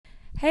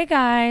Hey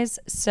guys,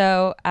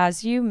 so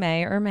as you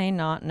may or may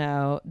not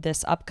know,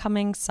 this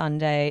upcoming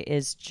Sunday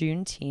is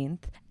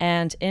Juneteenth,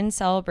 and in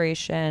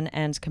celebration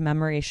and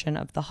commemoration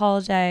of the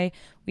holiday,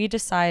 we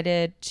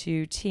decided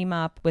to team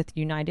up with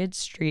United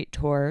Street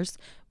Tours,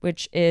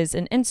 which is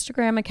an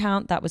Instagram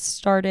account that was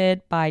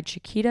started by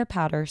Chiquita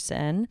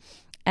Patterson.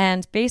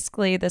 And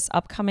basically, this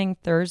upcoming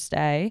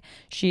Thursday,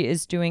 she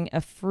is doing a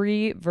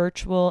free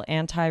virtual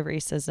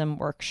anti-racism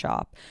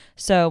workshop.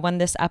 So when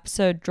this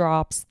episode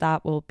drops,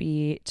 that will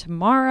be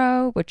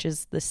tomorrow, which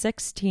is the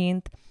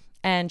 16th.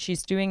 And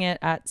she's doing it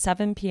at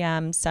 7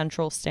 p.m.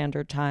 Central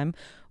Standard Time,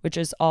 which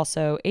is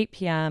also 8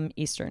 p.m.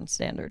 Eastern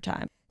Standard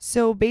Time.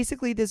 So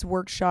basically, this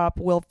workshop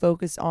will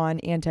focus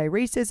on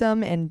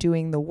anti-racism and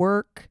doing the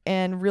work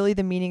and really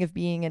the meaning of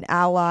being an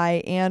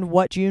ally and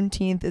what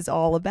Juneteenth is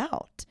all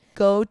about.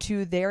 Go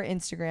to their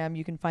Instagram.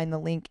 You can find the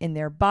link in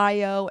their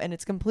bio, and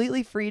it's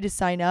completely free to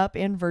sign up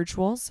and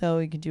virtual, so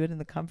you can do it in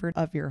the comfort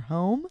of your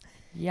home.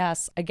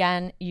 Yes.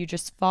 Again, you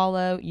just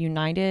follow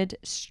United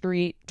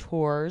Street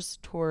Tours.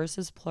 Tours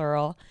is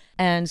plural.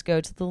 And go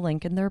to the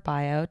link in their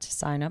bio to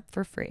sign up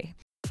for free.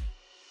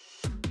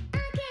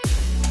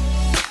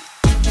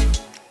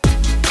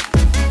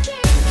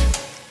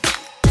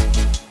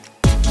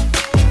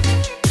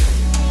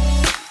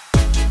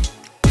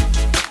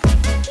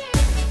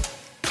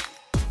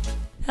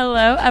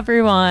 Hello,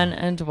 everyone,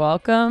 and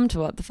welcome to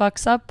What the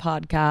Fuck's Up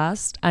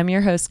podcast. I'm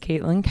your host,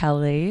 Caitlin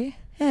Kelly.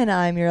 And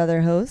I'm your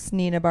other host,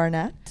 Nina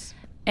Barnett.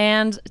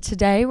 And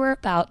today we're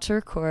about to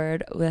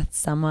record with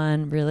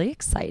someone really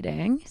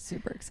exciting.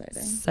 Super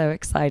exciting. So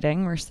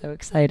exciting. We're so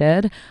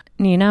excited.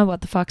 Nina,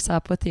 what the fuck's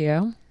up with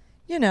you?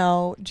 You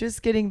know,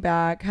 just getting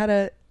back.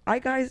 I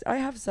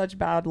have such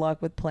bad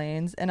luck with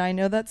planes, and I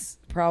know that's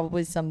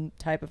probably some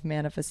type of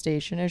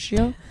manifestation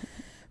issue.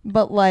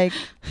 But like,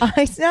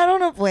 I sat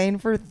on a plane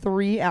for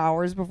 3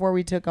 hours before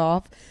we took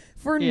off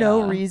for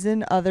no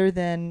reason other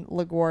than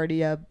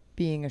LaGuardia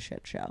being a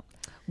shit show.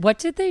 What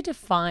did they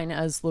define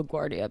as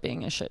LaGuardia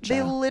being a shit show?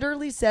 They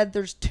literally said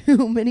there's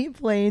too many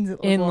planes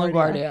in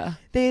LaGuardia.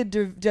 They had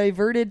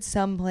diverted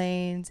some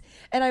planes.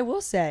 And I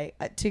will say,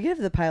 to give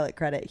the pilot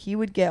credit, he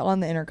would get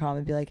on the intercom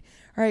and be like,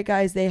 all right,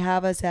 guys, they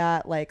have us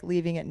at like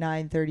leaving at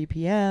 9:30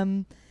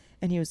 p.m.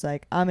 And he was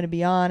like, I'm going to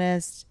be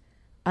honest.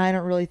 I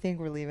don't really think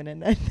we're leaving at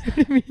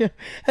 9:30 p.m.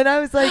 And I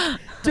was like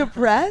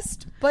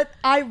depressed, but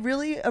I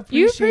really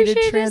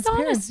appreciated his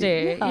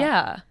honesty.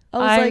 Yeah. I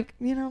was like,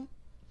 you know.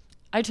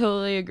 I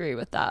totally agree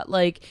with that.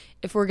 Like,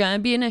 if we're going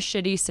to be in a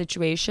shitty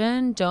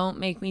situation, don't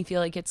make me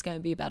feel like it's going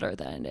to be better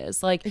than it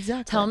is. Like,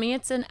 Tell me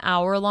it's an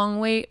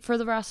hour-long wait for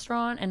the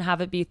restaurant and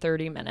have it be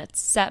 30 minutes.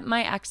 Set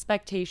my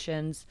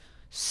expectations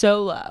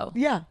so low.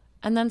 Yeah.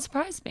 And then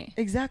surprise me.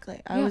 Exactly.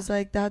 I was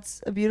like,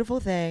 that's a beautiful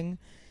thing.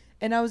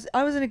 And I was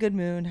in a good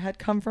mood. Had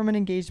come from an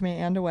engagement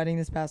and a wedding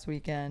this past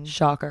weekend.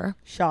 Shocker.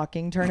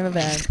 Shocking turn of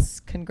events.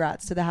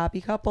 Congrats to the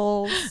happy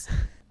couples.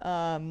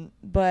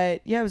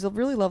 But yeah, it was a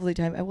really lovely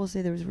time. I will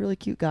say there was a really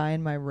cute guy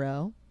in my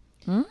row.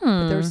 But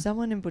there was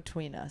someone in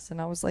between us. And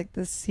I was like,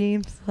 this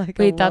seems like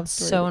a love that's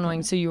story so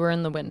annoying. So you were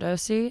in the window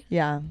seat?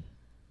 Yeah.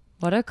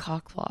 What a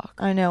cockblock.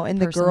 I know. And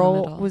the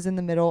girl was in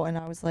the middle. And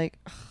I was like,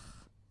 ugh.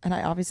 And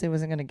I obviously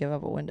wasn't going to give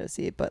up a window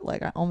seat. But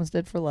like, I almost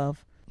did for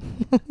love.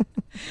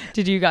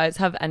 Did you guys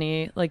have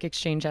any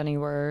exchange any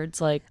words?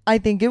 Like, I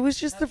think it was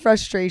just the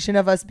frustration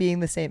of us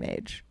being the same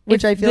age,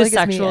 which I feel like the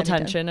sexual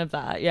tension of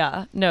that.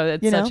 Yeah, no,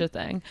 it's such a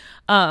thing.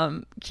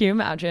 Can you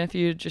imagine if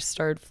you just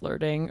started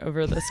flirting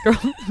over this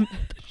girl?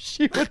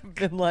 She would have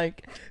been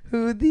like,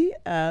 "Who the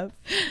f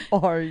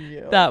are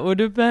you?" That would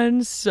have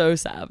been so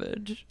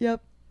savage.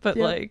 Yep, but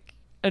like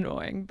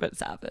annoying, but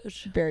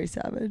savage. Very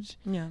savage.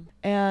 Yeah.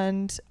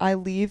 And I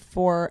leave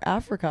for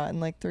Africa in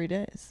like 3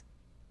 days.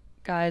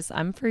 Guys,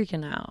 I'm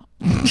freaking out.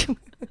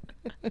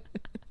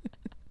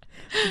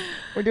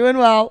 We're doing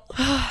well.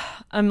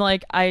 I'm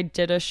like, I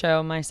did a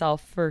show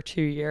myself for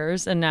 2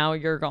 years and now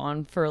you're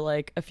gone for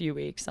like a few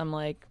weeks. I'm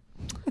like,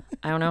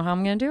 I don't know how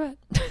I'm going to do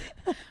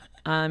it.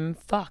 I'm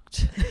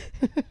fucked.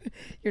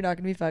 You're not going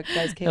to be fucked,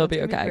 guys. It'll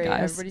be okay,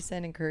 guys. Everybody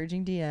send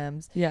encouraging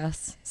DMs.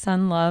 Yes.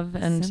 Send love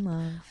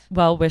and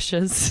well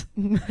wishes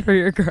for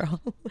your girl.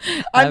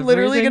 I'm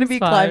literally going to be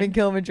climbing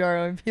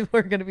Kilimanjaro and people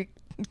are going to be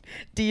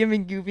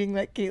DMing you being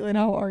like, Caitlin,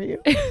 how are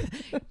you?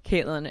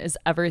 Caitlin, is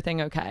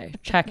everything okay?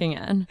 Checking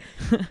in.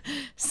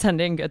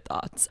 Sending good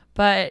thoughts.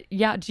 But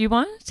yeah, do you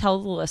want to tell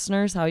the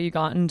listeners how you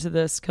got into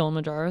this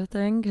Kilimanjaro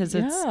thing? Because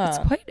it's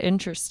quite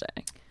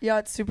interesting. Yeah,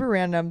 it's super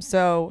random.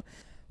 So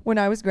when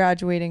I was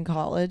graduating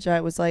college,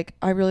 I was like,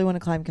 I really want to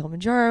climb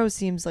Kilimanjaro.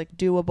 Seems like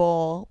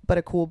doable, but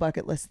a cool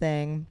bucket list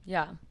thing.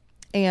 Yeah.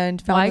 And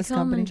found this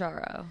company. Why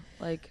Kilimanjaro?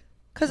 Like,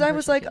 because I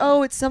was like,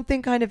 oh, it's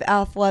something kind of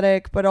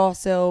athletic, but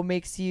also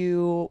makes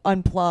you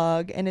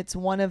unplug. And it's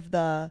one of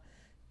the,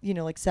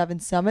 like 7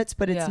 summits,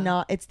 but it's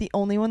not, it's the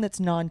only one that's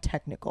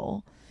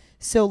non-technical.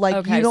 So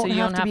like, you don't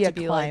have to be a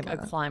climber.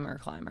 Like a climber.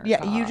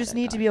 Yeah. You just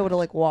need to be able to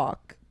like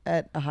walk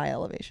at a high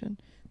elevation.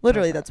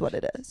 Literally, that's what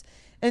it is.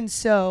 And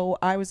so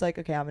I was like,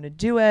 okay, I'm going to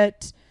do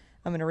it.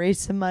 I'm going to raise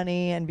some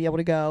money and be able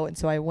to go. And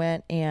so I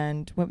went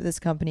with this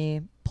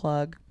company,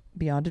 Plug.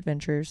 Beyond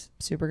Adventures,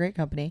 super great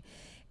company,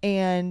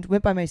 and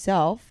went by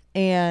myself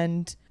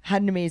and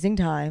had an amazing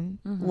time.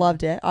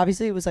 Loved it.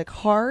 Obviously it was like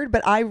hard,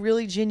 but I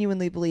really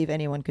genuinely believe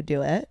anyone could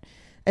do it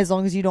as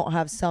long as you don't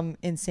have some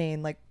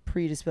insane like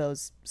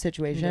predisposed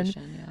situation.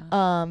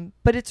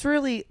 But it's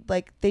really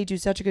like they do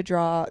such a good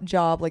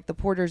job. Like the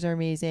porters are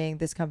amazing.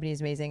 This company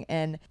is amazing.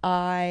 And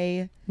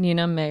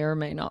Nina may or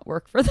may not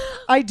work for them.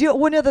 I do.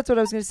 Well, no, that's what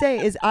I was going to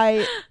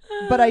say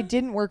but I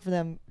didn't work for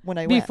them when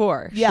I went.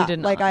 Before. Yeah. She did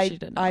not.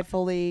 I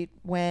fully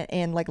went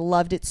and like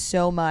loved it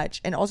so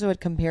much, and also had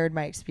compared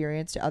my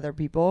experience to other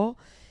people.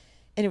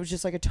 And it was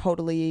just like a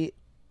totally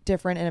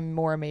different and a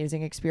more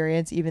amazing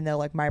experience, even though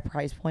like my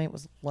price point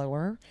was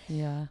lower.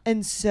 Yeah.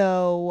 And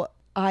so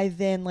I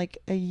then like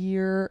a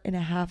year and a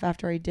half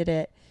after I did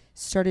it,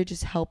 started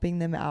just helping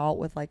them out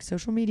with like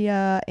social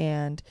media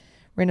and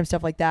random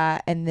stuff like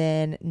that. And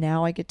then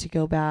now I get to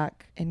go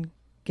back and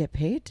get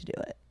paid to do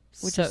it,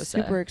 which is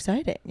super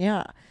exciting.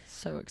 Yeah.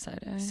 So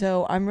exciting.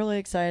 So I'm really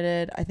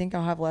excited. I think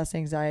I'll have less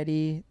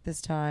anxiety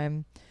this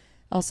time.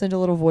 I'll send a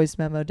little voice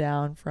memo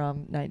down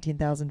from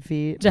 19,000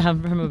 feet.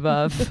 Down from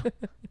above.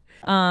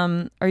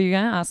 Are you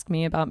going to ask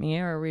me about me,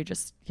 or are we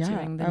just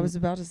doing I was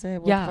about to say,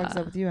 what the fuck's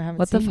up with you? I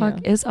haven't seen you. What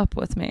the fuck is up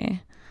with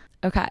me?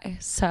 Okay,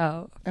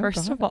 so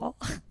first of all,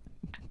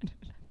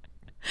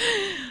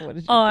 what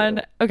did you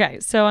do? Okay,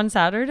 so on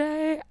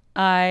Saturday,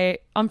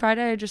 on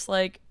Friday I just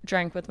like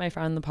drank with my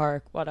friend in the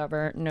park,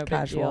 whatever, no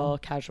big deal,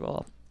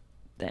 casual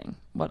thing,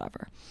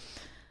 whatever.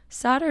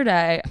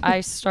 Saturday,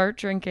 I start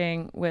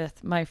drinking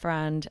with my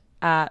friend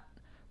at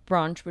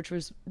brunch, which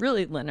was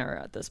really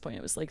Linner at this point.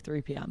 It was like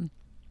 3 p.m.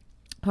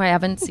 who I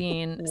haven't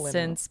seen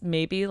since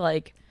maybe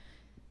like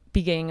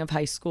beginning of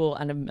high school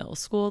and of middle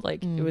school.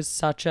 Like it was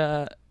such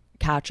a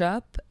catch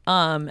up.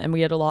 And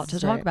we had a lot to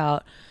talk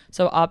about.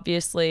 So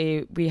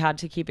obviously we had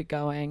to keep it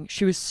going.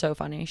 She was so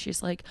funny.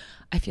 She's like,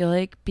 I feel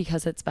like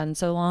because it's been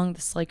so long,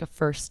 this is like a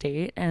first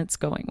date and it's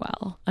going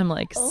well. I'm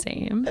like,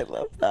 same. I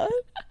love that.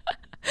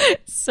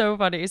 So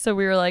funny. So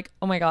we were like,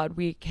 oh my God,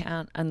 we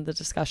can't end the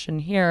discussion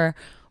here.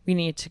 We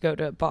need to go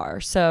to a bar.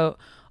 So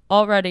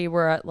already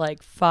we're at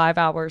like 5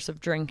 hours of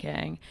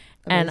drinking.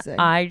 Amazing.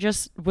 And I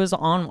just was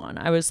on one.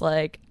 I was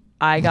like,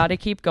 I got to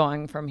keep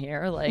going from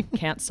here. Like,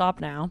 can't stop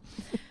now.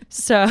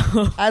 So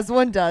as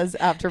one does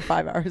after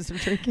 5 hours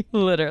of drinking.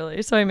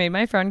 Literally. So I made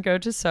my friend go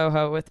to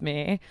Soho with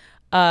me,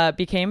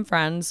 became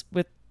friends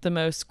with the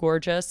most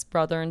gorgeous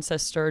brother and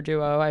sister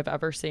duo I've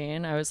ever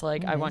seen. I was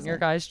like, amazing. I want your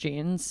guys'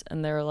 jeans.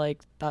 And they were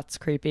like, that's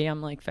creepy.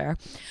 I'm like, fair.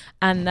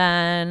 And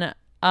then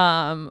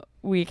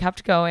we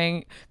kept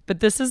going. But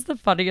this is the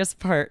funniest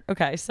part.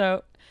 Okay,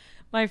 so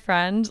my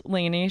friend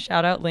Lainey,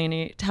 shout out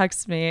Lainey,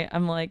 texts me.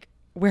 I'm like,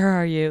 where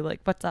are you?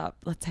 Like, what's up?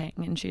 Let's hang.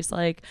 And she's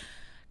like,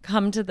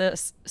 come to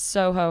this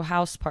Soho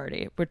house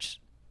party,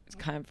 which is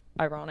kind of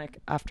ironic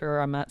after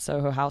I'm at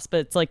Soho House, but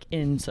it's like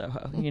in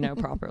Soho, you know,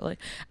 properly.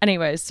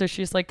 Anyways, so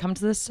she's like, come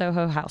to this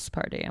Soho house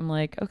party. I'm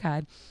like,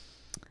 okay.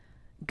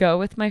 Go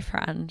with my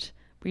friend.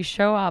 We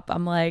show up.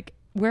 I'm like,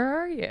 where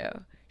are you?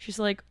 She's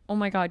like, oh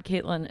my God,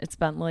 Caitlin, it's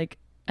been like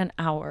an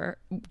hour.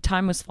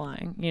 Time was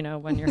flying, you know,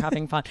 when you're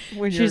having fun.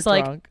 She's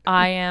like, drunk.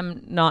 I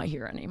am not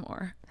here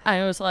anymore.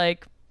 I was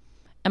like,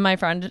 and my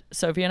friend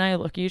Sophie and I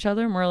look at each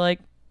other and we're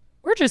like,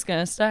 we're just going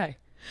to stay.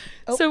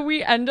 Oh. So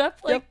we end up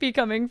like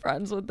becoming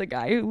friends with the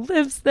guy who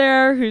lives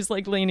there, who's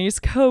like Lainey's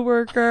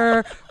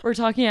coworker. We're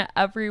talking to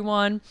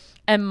everyone.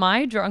 And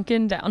my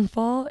drunken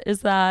downfall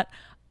is that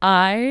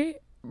I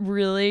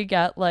really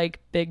get like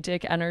big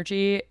dick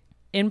energy,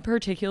 in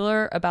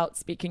particular about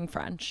speaking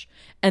French.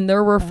 And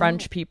there were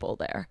French people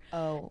there.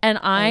 And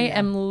I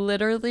am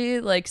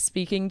literally like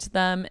speaking to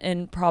them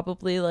in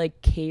probably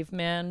like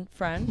caveman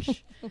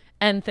French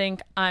and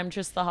think I'm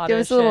just the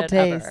hottest shit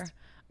ever.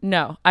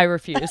 No, I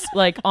refuse.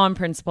 Like on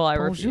principle, I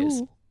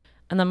refuse.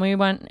 And then we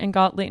went and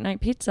got late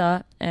night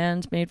pizza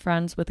and made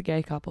friends with a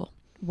gay couple.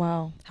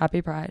 Wow. Happy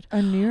Pride.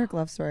 A New York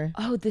love story.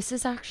 Oh, this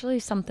is actually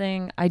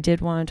something I did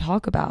want to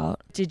talk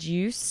about. Did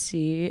you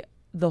see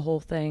the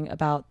whole thing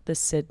about the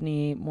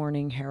Sydney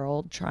Morning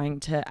Herald trying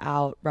to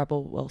out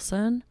Rebel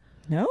Wilson?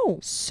 No.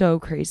 So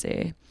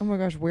crazy. Oh my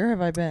gosh, where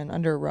have I been?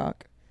 Under a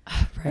rock.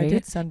 Right?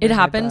 It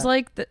happens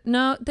like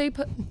no,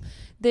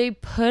 they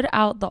put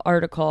out the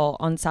article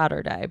on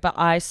Saturday, but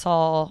I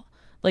saw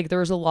like there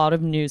was a lot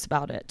of news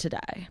about it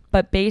today.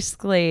 But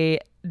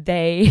basically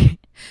they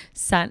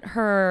sent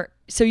her,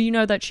 so you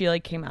know that she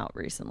like came out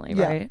recently,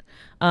 right?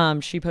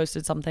 She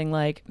posted something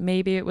like,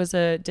 maybe it was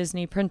a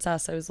Disney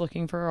princess I was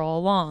looking for all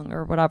along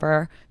or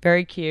whatever.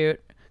 Very cute.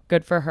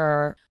 Good for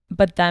her.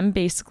 But then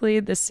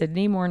basically the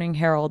Sydney Morning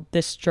Herald,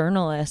 this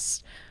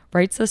journalist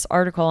writes this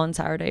article on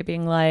Saturday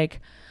being like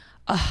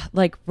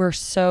we're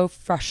so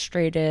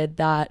frustrated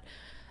that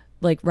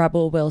like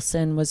Rebel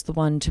Wilson was the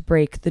one to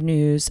break the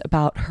news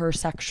about her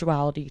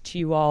sexuality to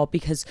you all,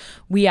 because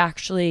we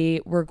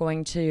actually were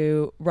going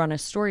to run a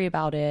story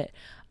about it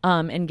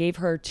and gave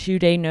her a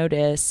 2-day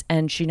notice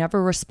and she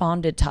never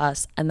responded to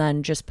us and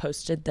then just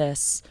posted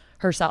this,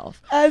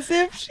 herself. As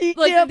if she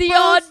Like can't the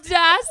post.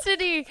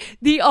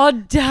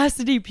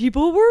 audacity.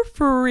 People were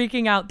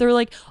freaking out. They're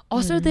like,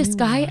 also this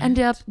guy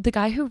ended up, the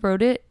guy who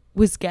wrote it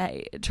was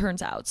gay, it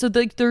turns out. So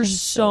like there's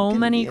so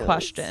many confused.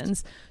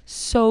 questions.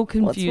 So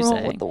confusing. What's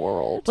wrong with the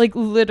world? Like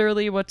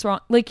literally what's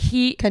wrong? Like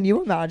Can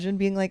you imagine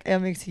being like,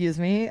 excuse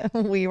me,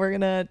 we were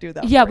gonna do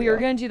that? yeah, for we you. were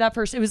gonna do that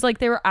first. It was like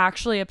they were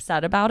actually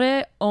upset about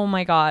it. Oh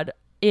my God.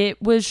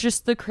 It was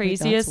just the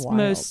craziest, wild.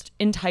 most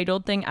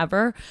entitled thing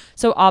ever.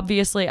 So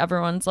obviously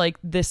everyone's like,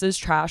 this is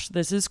trash.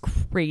 This is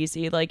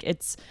crazy. Like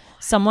it's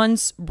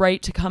someone's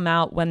right to come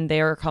out when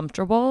they're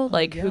comfortable.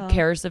 Like who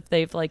cares if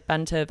they've like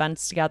been to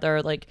events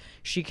together? Like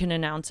she can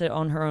announce it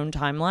on her own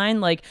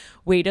timeline. Like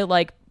way to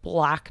like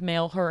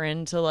blackmail her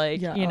into like,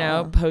 you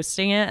know,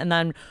 posting it and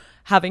then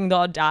having the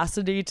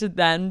audacity to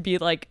then be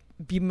like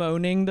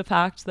bemoaning the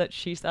fact that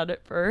she said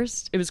it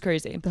first. It was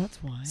crazy.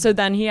 That's wild. So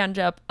then he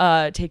ended up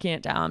taking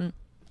it down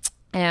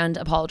and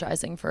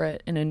apologizing for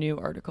it in a new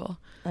article.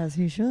 As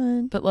he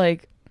should. But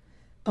like,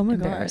 oh my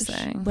gosh.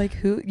 embarrassing. Like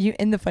who you,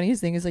 and the funniest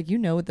thing is like, you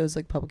know, with those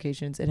like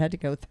publications, it had to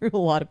go through a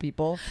lot of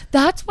people.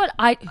 That's what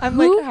I'm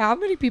like, how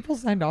many people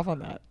signed off on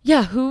that?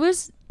 Yeah, who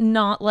was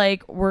not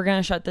like, we're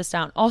gonna shut this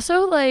down?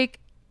 Also, like,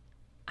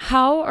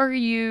 how are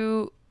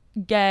you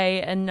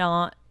gay and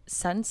not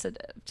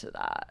sensitive to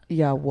that?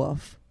 Yeah,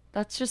 woof.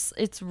 That's just,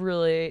 it's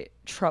really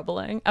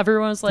troubling.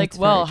 Everyone's like, That's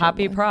well, very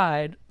happy troubling.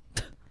 Pride.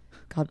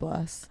 God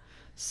bless.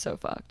 So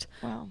fucked.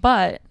 Wow.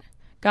 But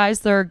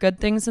guys, there are good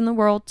things in the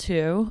world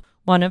too.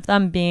 One of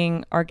them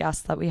being our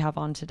guest that we have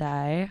on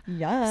today.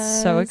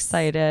 Yes. So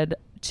excited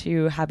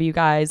to have you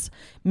guys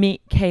meet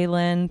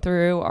Kaylin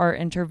through our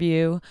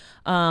interview.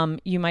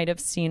 You might have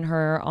seen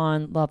her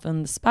on Love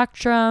on the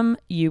Spectrum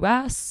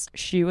US.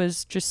 She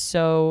was just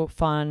so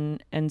fun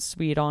and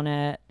sweet on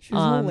it. She's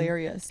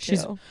hilarious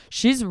too.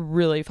 She's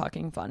really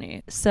fucking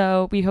funny.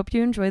 So we hope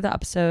you enjoy the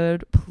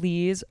episode.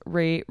 Please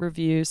rate,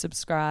 review,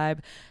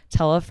 subscribe,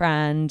 tell a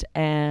friend,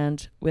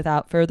 and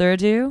without further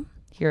ado,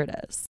 here it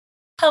is.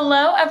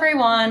 Hello,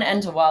 everyone,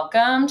 and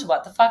welcome to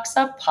What the Fuck's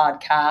Up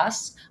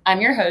podcast.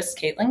 I'm your host,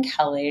 Caitlin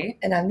Kelly.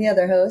 And I'm the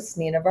other host,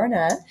 Nina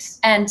Barnett.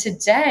 And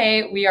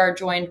today we are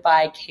joined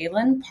by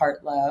Kaylin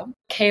Partlow.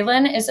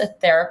 Kaylin is a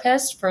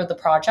therapist for the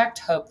Project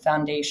Hope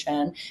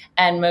Foundation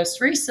and most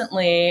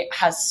recently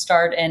has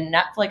starred in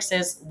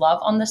Netflix's Love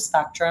on the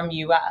Spectrum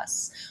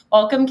US.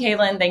 Welcome,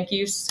 Kaylin. Thank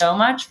you so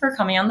much for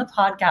coming on the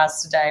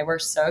podcast today. We're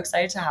so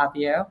excited to have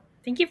you.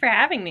 Thank you for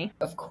having me.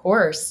 Of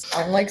course.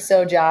 I'm like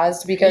so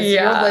jazzed because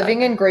you're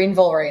living in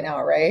Greenville right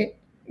now, right?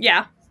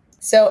 Yeah.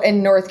 So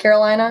in North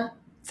Carolina?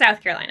 South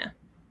Carolina.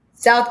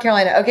 South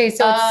Carolina. Okay,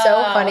 so it's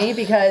so funny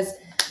because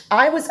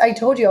I was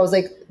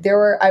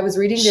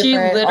reading different She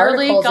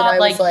literally articles got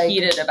and I was like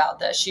heated about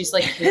this. She's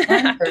like,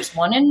 Caitlin, there's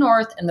one in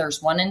North and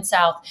there's one in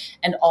South,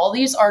 and all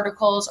these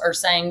articles are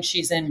saying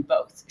she's in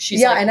both.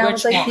 She's like, and I which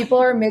was like, one? people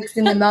are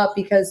mixing them up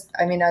because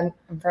I mean I'm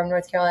from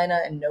North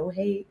Carolina and no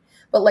hate.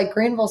 But like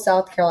Greenville,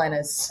 South Carolina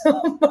is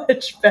so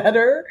much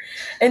better.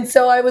 And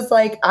so I was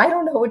like, I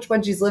don't know which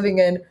one she's living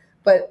in,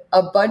 but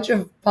a bunch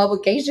of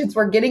publications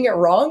were getting it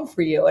wrong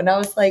for you. And I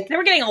was like, They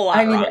were getting a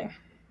lot wrong.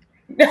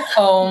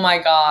 Oh my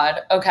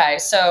God. Okay,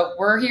 so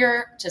we're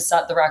here to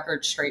set the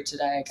record straight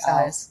today,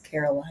 guys. South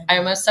Carolina. I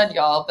almost said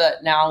y'all,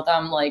 but now that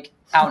I'm like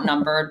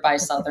outnumbered by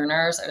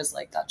Southerners, I was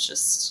like, that's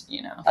just,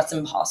 that's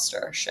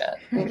imposter shit.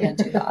 We can't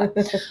do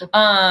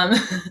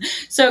that.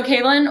 So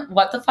Kaylin,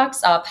 what the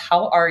fuck's up?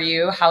 How are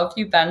you? How have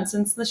you been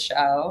since the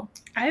show?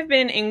 I've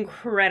been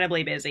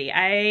incredibly busy.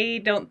 I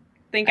don't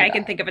think I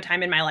can think of a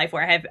time in my life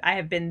where I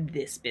have been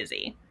this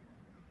busy.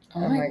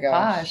 Oh my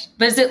gosh.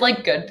 But is it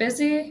like good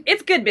busy?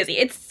 It's good busy.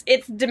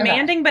 It's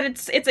demanding, but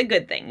it's a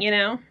good thing,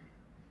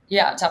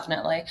 Yeah,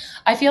 definitely.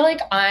 I feel like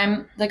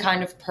I'm the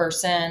kind of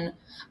person,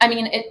 I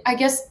mean, I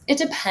guess it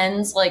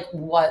depends like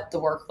what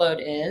the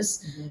workload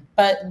is,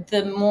 but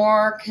the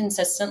more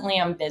consistently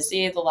I'm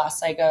busy, the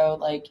less I go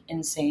like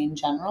insane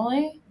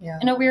generally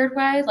in a weird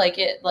way. Like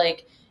it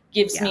like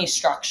gives me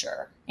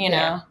structure, you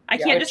know? I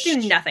can't just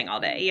do nothing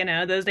all day,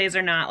 Those days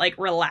are not like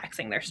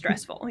relaxing. They're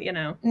stressful,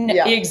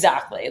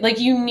 Exactly. Like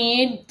you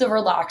need the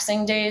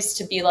relaxing days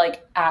to be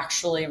like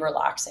actually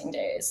relaxing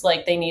days.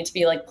 Like they need to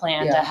be like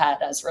planned ahead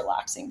as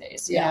relaxing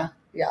days. Yeah.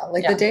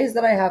 Like the days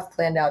that I have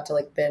planned out to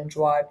like binge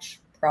watch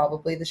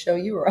probably the show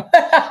you were on.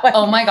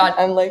 Oh my God.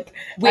 I'm like,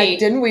 wait,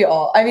 didn't we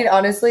all? I mean,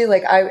 honestly,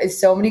 like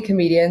so many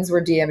comedians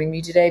were DMing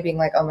me today being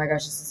like, oh my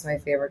gosh, this is my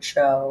favorite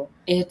show.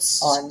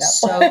 It's on Netflix.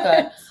 So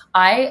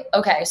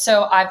good.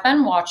 So I've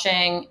been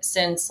watching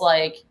since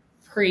like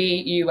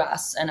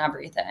pre-US and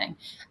everything.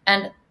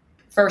 And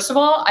first of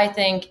all, I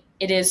think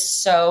it is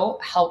so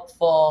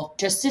helpful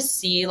just to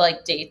see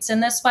like dates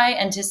in this way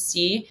and to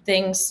see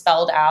things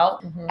spelled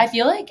out. I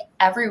feel like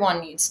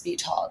everyone needs to be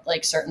taught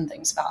like certain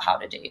things about how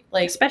to date.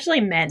 Like especially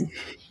men.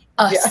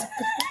 Us. Yeah.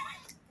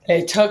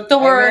 They took the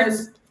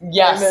words.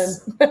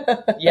 Yes.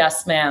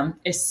 Yes, ma'am.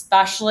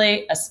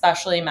 Especially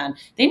men.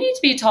 They need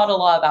to be taught a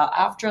lot about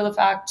after the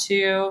fact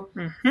too.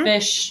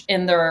 Fish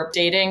in their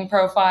dating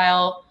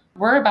profile.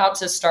 We're about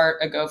to start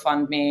a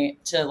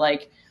GoFundMe to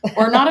like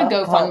or not a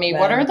GoFundMe. Oh,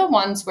 what are the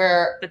ones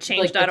where the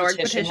change.org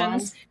petitions?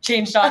 Ones?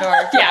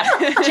 Change.org.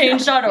 Yeah.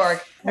 Change.org.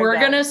 We're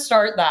going to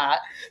start that.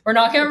 We're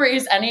not going to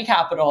raise any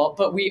capital,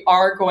 but we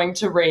are going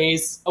to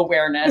raise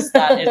awareness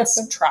that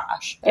it's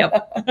trash.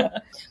 Yep.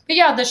 But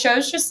yeah, the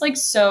show's just like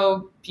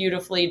so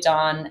beautifully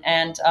done.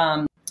 And,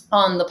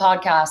 on the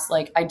podcast,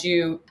 like I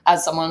do,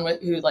 as someone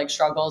who like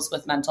struggles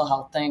with mental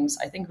health things,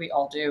 I think we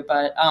all do,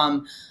 but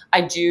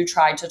I do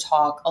try to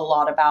talk a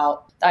lot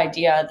about the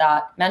idea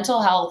that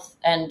mental health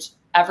and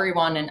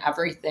everyone and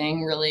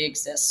everything really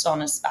exists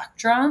on a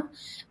spectrum.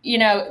 You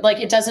know, like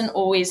it doesn't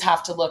always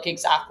have to look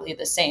exactly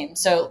the same.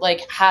 So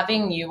like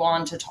having you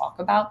on to talk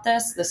about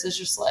this is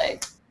just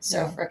like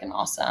so freaking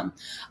awesome.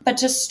 But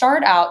to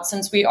start out,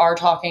 since we are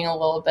talking a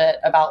little bit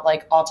about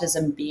like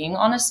autism being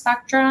on a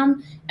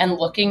spectrum and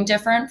looking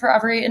different for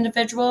every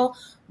individual,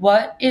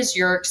 what is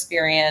your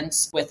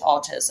experience with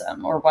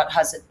autism, or what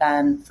has it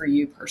been for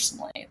you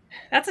personally?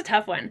 That's a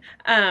tough one.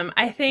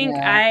 I think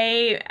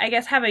I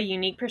guess have a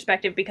unique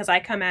perspective because I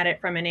come at it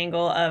from an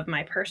angle of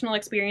my personal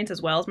experience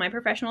as well as my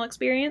professional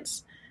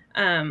experience.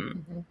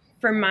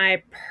 For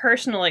my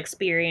personal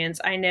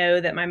experience, I know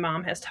that my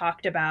mom has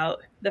talked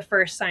about the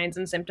first signs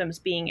and symptoms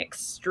being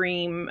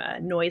extreme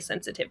noise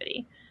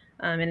sensitivity,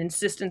 and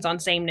insistence on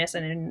sameness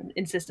and an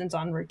insistence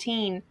on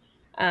routine.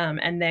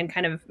 And then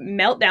kind of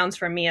meltdowns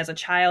from me as a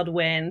child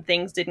when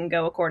things didn't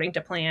go according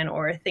to plan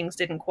or things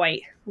didn't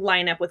quite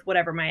line up with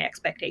whatever my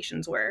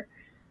expectations were.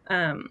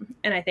 And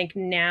I think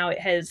now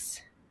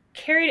it's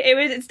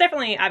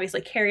definitely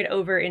obviously carried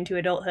over into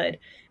adulthood,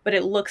 but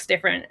it looks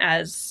different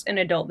as an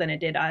adult than it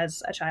did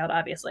as a child,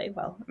 obviously.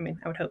 Well, I mean,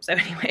 I would hope so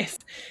anyways.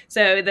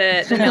 So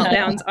the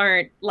meltdowns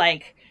aren't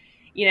like,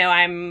 you know,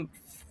 I'm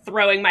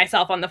throwing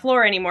myself on the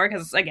floor anymore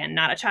because, again,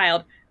 not a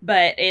child,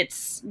 but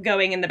it's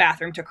going in the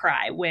bathroom to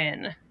cry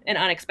when an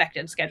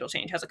unexpected schedule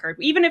change has occurred.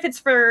 Even if it's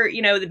for,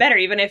 you know, the better,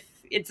 even if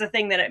it's a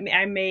thing that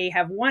I may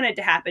have wanted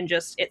to happen,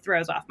 just it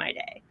throws off my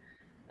day.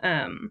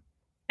 And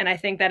I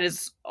think that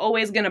is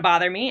always going to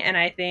bother me. And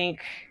I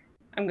think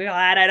I'm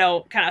glad I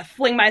don't kind of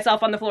fling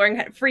myself on the floor and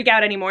kind of freak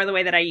out anymore the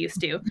way that I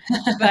used to.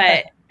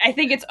 But I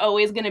think it's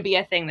always going to be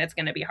a thing that's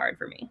going to be hard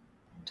for me.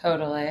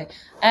 Totally.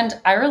 And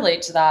I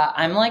relate to that.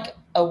 I'm like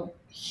a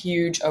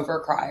huge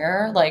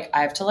overcrier. Like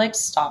I have to like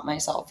stop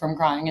myself from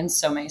crying in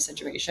so many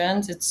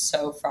situations. It's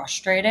so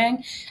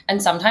frustrating.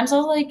 And sometimes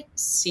I'll like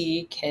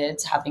see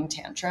kids having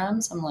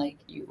tantrums. I'm like,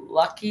 you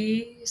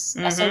lucky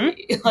SOB.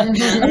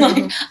 Like, I'm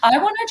like, I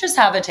want to just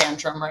have a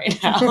tantrum right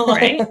now.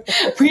 Like,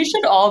 we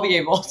should all be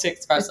able to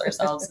express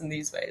ourselves in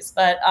these ways.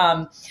 But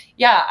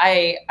yeah,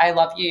 I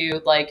love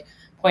you like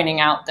pointing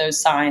out those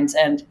signs.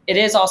 And it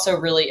is also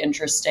really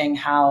interesting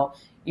how,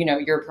 you know,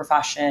 your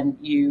profession,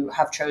 you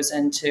have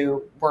chosen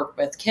to work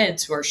with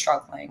kids who are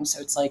struggling.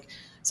 So it's like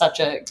such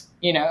a,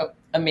 you know,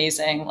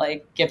 amazing,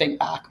 like giving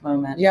back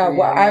moment. Yeah.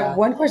 Well,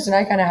 one question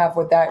I kind of have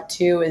with that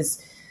too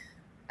is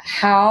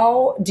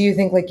how do you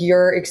think like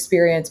your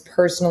experience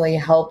personally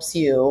helps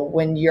you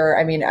when you're,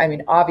 I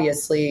mean,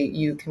 obviously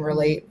you can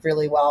relate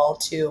really well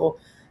to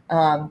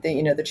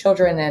the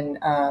children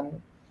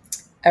and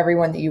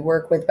everyone that you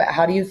work with, but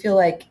how do you feel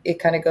like it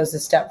kind of goes a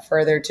step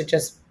further to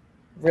just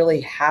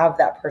really have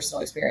that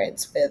personal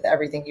experience with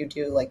everything you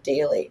do like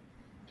daily?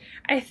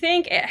 I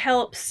think it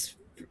helps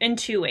in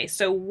two ways.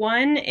 So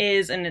one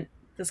is, and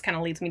this kind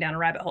of leads me down a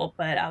rabbit hole,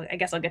 but I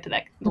guess I'll get to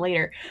that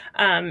later,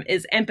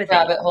 is empathy.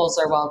 Rabbit holes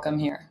are welcome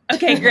here.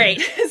 Okay,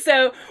 great.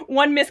 So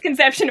one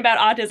misconception about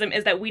autism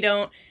is that we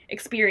don't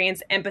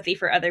experience empathy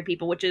for other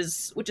people, which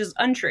is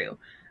untrue.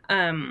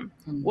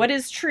 What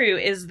is true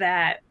is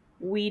that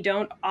we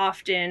don't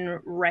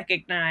often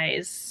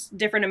recognize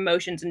different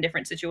emotions in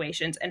different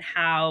situations and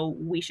how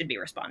we should be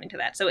responding to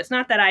that. So it's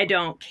not that I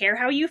don't care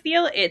how you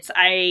feel. It's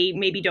I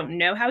maybe don't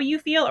know how you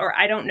feel, or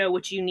I don't know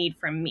what you need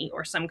from me,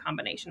 or some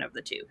combination of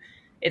the two.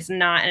 It's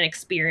not an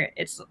experience.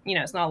 It's, you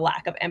know, it's not a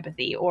lack of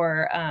empathy,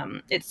 or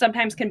it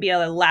sometimes can be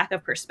a lack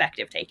of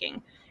perspective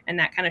taking. And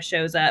that kind of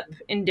shows up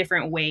in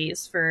different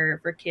ways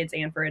for kids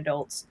and for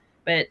adults.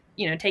 But,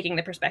 you know, taking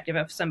the perspective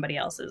of somebody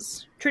else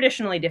is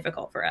traditionally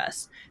difficult for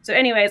us. So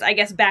anyways, I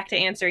guess back to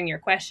answering your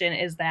question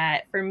is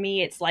that for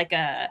me, it's like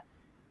a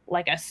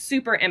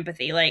super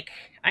empathy. Like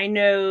I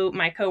know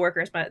my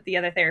coworkers, but the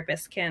other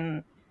therapists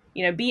can,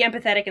 you know, be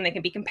empathetic, and they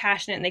can be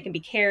compassionate, and they can be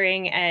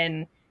caring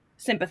and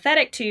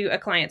sympathetic to a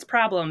client's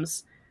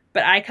problems.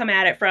 But I come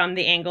at it from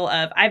the angle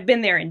of I've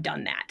been there and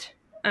done that.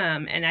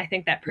 And I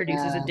think that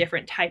produces a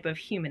different type of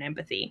human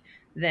empathy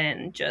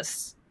than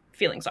just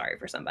feeling sorry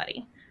for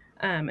somebody.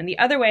 And the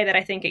other way that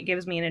I think it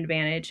gives me an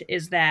advantage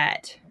is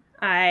that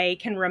I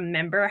can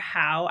remember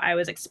how I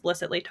was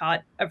explicitly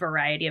taught a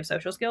variety of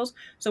social skills.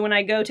 So when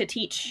I go to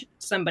teach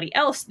somebody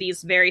else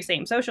these very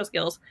same social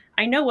skills,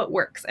 I know what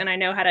works, and I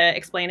know how to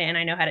explain it, and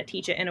I know how to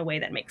teach it in a way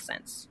that makes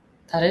sense.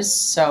 That is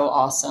so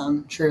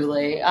awesome,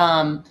 truly.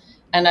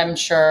 And I'm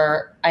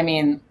sure, I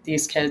mean,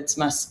 these kids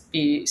must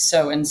be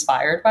so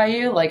inspired by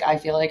you. Like, I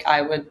feel like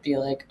I would be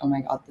like, oh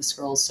my God, this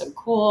girl is so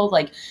cool.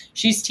 Like,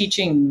 she's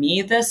teaching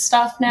me this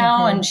stuff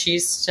now, and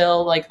she's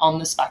still like on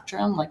the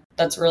spectrum. Like,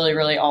 that's really,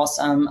 really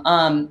awesome.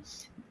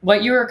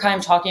 what you were kind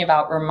of talking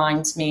about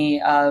reminds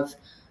me of,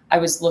 I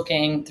was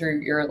looking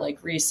through your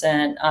like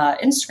recent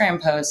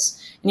Instagram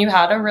posts, and you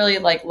had a really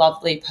like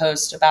lovely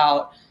post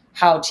about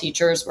how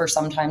teachers were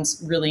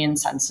sometimes really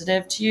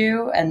insensitive to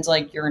you and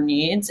like your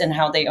needs, and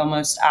how they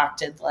almost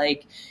acted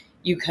like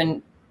you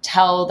couldn't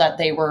tell that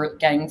they were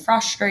getting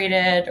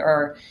frustrated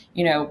or,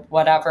 you know,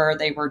 whatever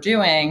they were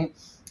doing.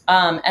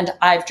 And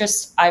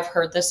I've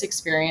heard this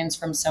experience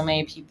from so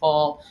many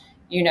people,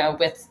 you know,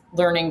 with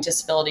learning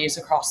disabilities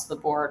across the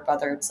board,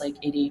 whether it's like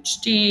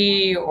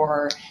ADHD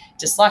or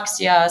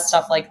dyslexia,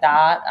 stuff like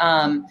that.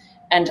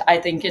 And I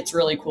think it's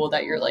really cool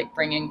that you're like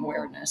bringing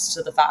awareness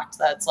to the fact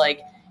that it's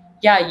like,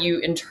 yeah,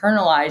 you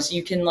internalize,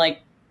 you can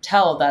like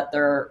tell that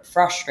they're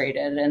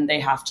frustrated and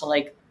they have to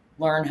like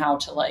learn how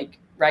to like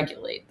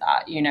regulate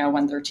that, you know,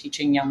 when they're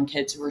teaching young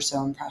kids who are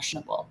so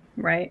impressionable.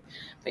 Right.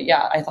 But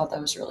yeah, I thought that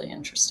was really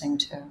interesting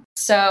too.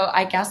 So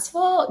I guess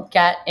we'll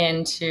get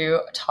into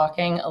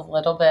talking a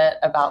little bit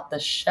about the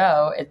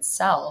show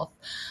itself.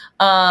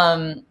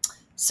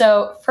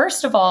 So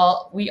first of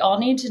all, we all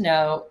need to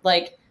know,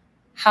 like,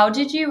 how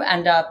did you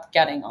end up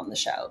getting on the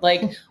show?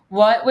 Like,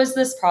 what was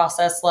this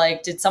process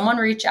like? Did someone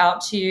reach out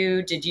to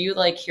you? Did you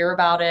like hear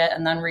about it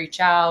and then reach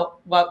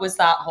out? What was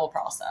that whole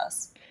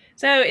process?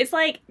 So it's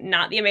like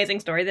not the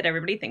amazing story that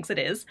everybody thinks it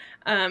is.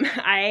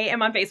 I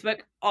am on Facebook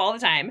all the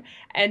time.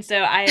 And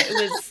so it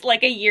was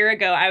like a year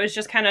ago, I was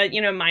just kind of,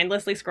 you know,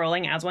 mindlessly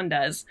scrolling as one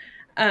does.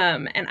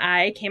 And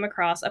I came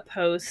across a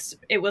post.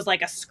 It was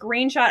like a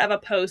screenshot of a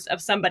post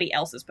of somebody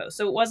else's post.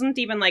 So it wasn't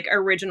even like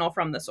original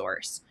from the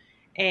source.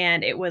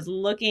 And it was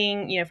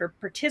looking, you know, for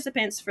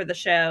participants for the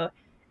show.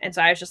 And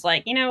so I was just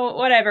like, you know,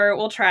 whatever,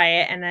 we'll try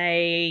it. And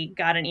I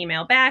got an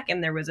email back,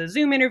 and there was a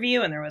Zoom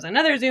interview, and there was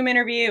another Zoom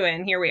interview,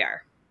 and here we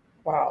are.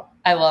 Wow.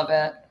 I love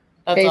it.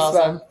 That's Facebook.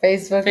 awesome.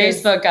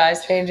 Facebook,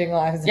 guys. Changing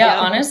lives. Yeah,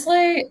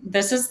 honestly,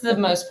 this is the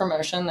most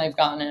promotion they've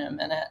gotten in a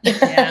minute.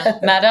 Yeah.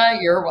 Meta,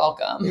 you're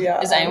welcome.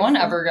 Yeah, is anyone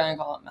ever going to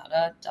call it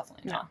Meta?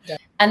 Definitely not. No.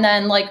 And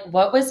then, like,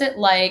 what was it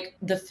like,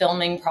 the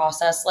filming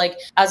process? Like,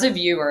 as a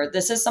viewer,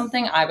 this is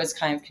something I was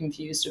kind of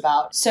confused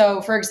about.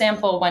 So, for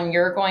example, when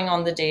you're going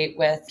on the date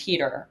with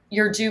Peter,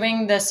 you're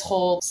doing this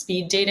whole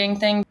speed dating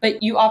thing,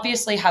 but you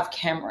obviously have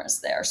cameras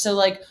there. So,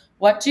 like,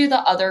 what do the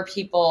other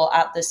people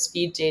at the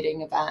speed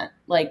dating event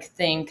like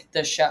think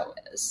the show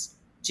is?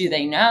 Do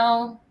they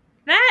know?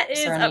 That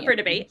is up for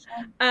debate.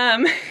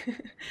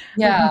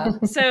 Yeah.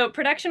 So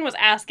production was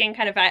asking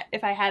kind of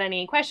if I had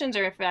any questions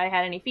or if I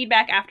had any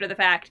feedback after the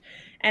fact.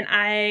 And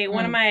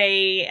one of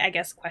my, I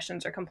guess,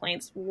 questions or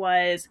complaints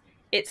was,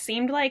 it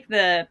seemed like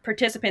the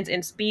participants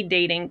in speed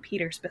dating,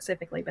 Peter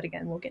specifically, but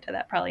again, we'll get to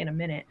that probably in a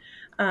minute.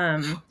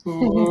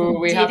 Ooh,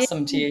 we have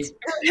some tea.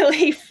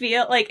 Really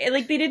feel like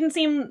they didn't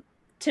seem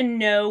to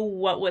know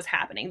what was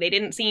happening. They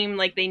didn't seem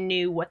like they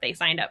knew what they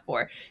signed up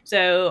for.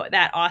 So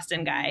that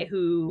Austin guy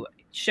who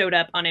showed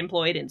up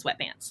unemployed in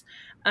sweatpants,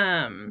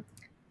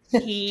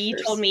 he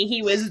told me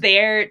he was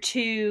there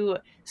to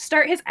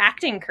start his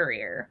acting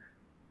career,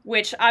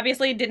 which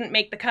obviously didn't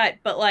make the cut.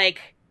 But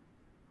like,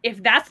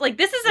 if that's like,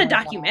 this is a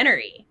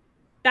documentary.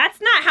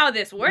 That's not how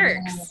this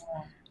works.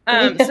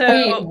 So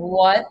wait,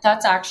 what?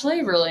 That's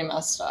actually really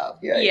messed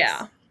up. Yikes.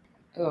 Yeah.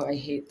 Oh, I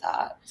hate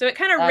that. So it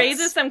kind of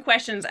raises some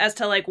questions as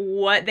to like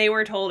what they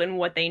were told and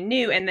what they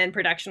knew. And then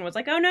production was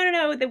like, oh,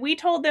 no, that we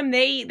told them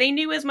they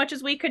knew as much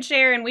as we could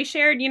share. And we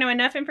shared, you know,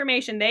 enough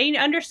information. They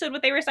understood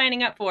what they were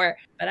signing up for.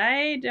 But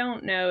I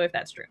don't know if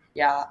that's true.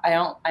 Yeah, I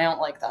don't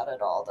like that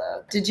at all,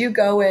 though. Did you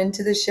go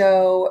into the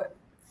show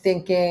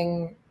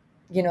thinking,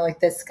 you know, like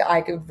this guy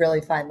could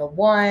really find the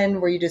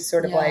one? Were you just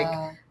sort of like,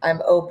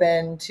 I'm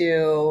open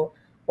to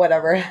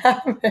whatever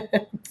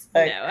happens?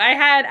 Like, no, I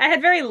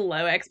had very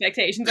low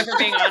expectations, if we're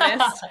being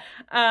honest.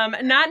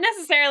 Not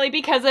necessarily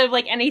because of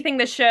like anything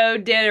the show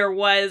did or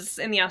was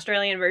in the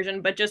Australian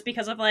version, but just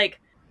because of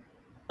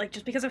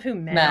just because of who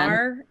men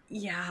are.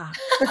 Yeah.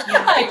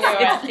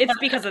 It's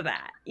because of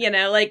that, you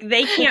know, like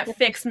they can't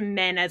fix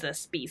men as a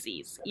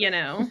species, you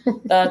know?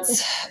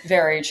 That's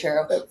very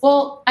true.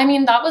 Well, I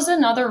mean, that was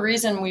another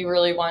reason we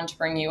really wanted to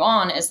bring you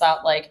on, is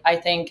that like, I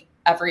think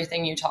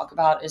everything you talk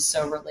about is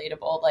so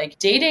relatable. Like,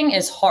 dating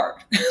is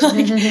hard.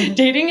 Like,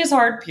 dating is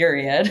hard,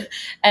 period.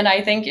 And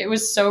I think it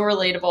was so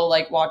relatable,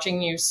 like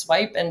watching you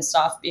swipe and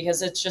stuff,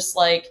 because it's just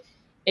like,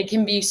 it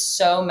can be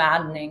so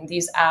maddening.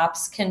 These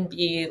apps can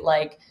be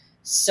like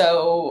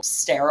so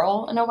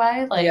sterile in a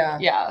way. Like,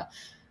 yeah.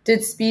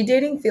 Did speed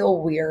dating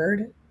feel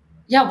weird?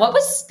 Yeah. What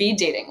was speed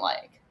dating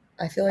like?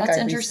 I feel like that's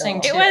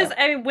interesting too. It was,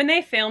 I mean, when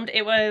they filmed,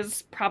 it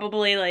was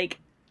probably like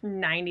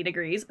 90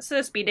 degrees.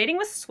 So speed dating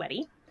was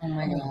sweaty. Oh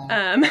my God.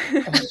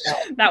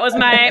 That was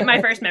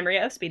my first memory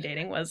of speed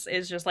dating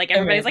is just like,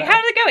 everybody's like,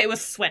 how did it go? It was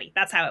sweaty.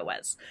 That's how it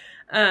was.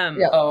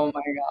 Oh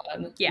my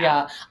God.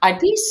 Yeah. I'd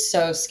be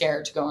so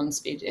scared to go on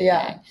speed dating.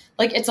 Yeah.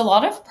 Like, it's a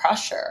lot of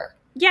pressure.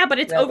 Yeah, but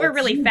it's over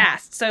really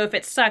fast. So if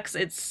it sucks,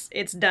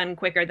 it's done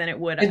quicker than it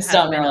would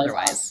have been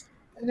otherwise.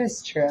 It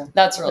is true.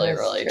 That's really,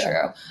 really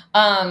true.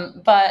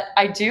 But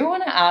I do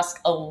want to ask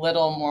a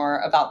little more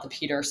about the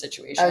Peter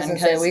situation. I was going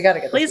to say, we got to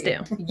get Please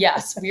this. do.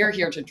 Yes, we are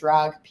here to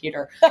drag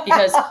Peter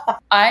because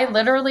I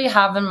literally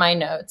have in my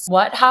notes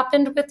what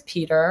happened with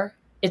Peter.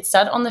 It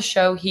said on the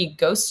show he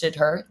ghosted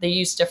her. They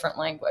used different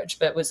language,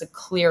 but it was a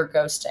clear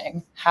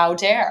ghosting. How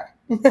dare?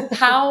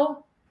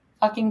 How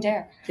fucking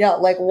dare? Yeah,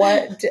 like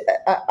what?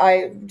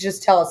 I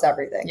just tell us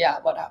everything. Yeah,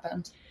 what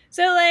happened?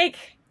 So like,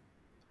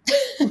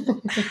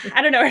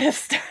 I don't know where to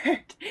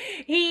start.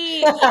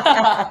 He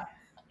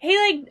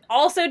like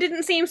also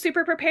didn't seem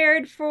super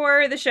prepared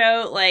for the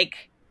show.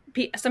 Like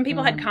some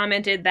people had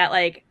commented that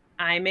like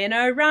I'm in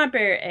a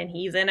romper and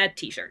he's in a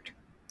t-shirt.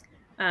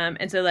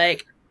 And so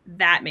like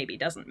that maybe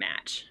doesn't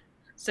match.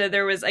 So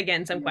there was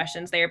again some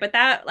questions there, but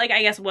that like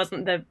I guess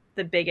wasn't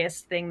the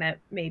biggest thing that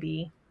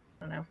maybe,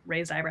 I don't know,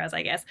 raised eyebrows,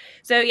 I guess.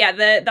 So yeah,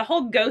 the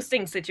whole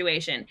ghosting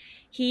situation,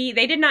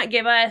 they did not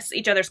give us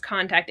each other's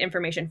contact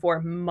information for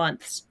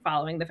months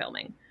following the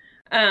filming.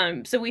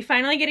 So we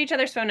finally get each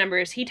other's phone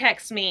numbers. He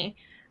texts me,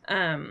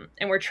 and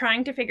we're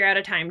trying to figure out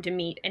a time to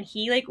meet, and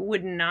he like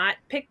would not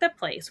pick the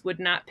place, would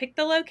not pick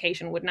the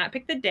location, would not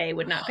pick the day,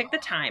 would not pick the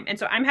time. And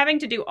so I'm having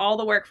to do all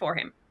the work for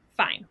him.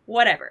 Fine,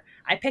 whatever.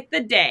 I pick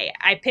the day,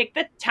 I pick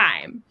the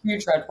time.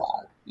 Huge red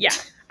flag. Yeah.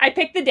 I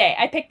picked the day,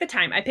 I picked the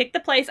time, I picked the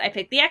place, I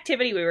picked the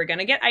activity. We were going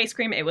to get ice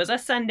cream. It was a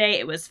Sunday.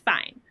 It was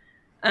fine.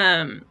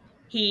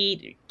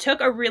 He took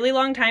a really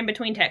long time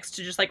between texts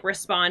to just like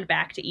respond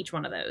back to each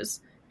one of those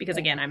because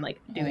again, I'm like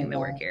doing the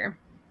work here.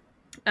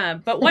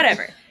 But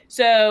whatever.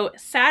 So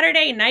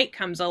Saturday night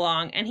comes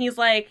along and he's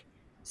like,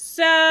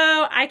 so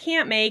I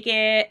can't make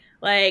it.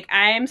 Like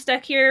I'm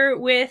stuck here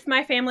with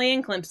my family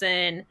in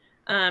Clemson.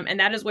 And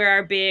that is where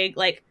our big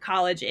like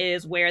college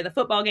is, where the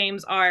football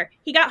games are.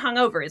 He got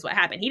hungover is what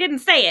happened. He didn't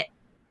say it,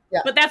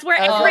 but that's where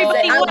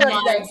everybody was.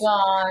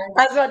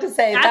 I was about to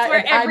say that's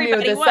where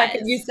everybody I knew the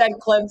second you said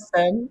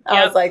Clemson.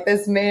 I was like,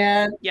 this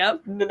man.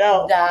 Yep.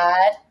 No,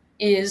 that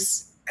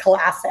is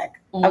classic.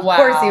 Wow. Of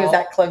course, he was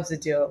at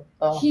Clemson too.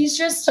 Oh. He's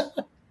just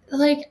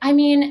like, I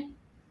mean,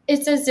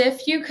 it's as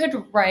if you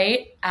could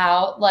write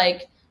out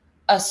like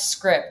a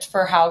script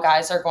for how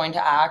guys are going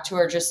to act who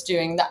are just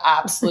doing the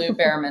absolute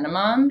bare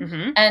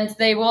minimum and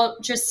they will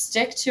just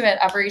stick to it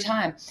every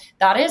time.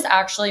 That is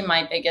actually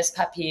my biggest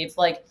pet peeve.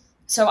 Like,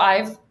 so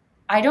I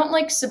don't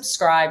like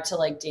subscribe to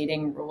like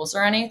dating rules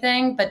or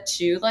anything, but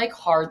two like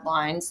hard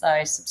lines that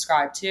I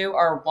subscribe to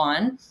are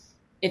one,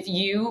 if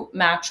you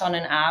match on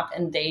an app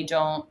and they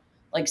don't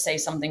like say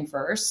something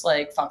first,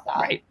 like fuck that.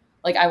 Right.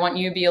 Like, I want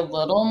you to be a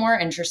little more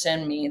interested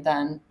in me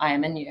than I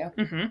am in you.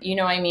 You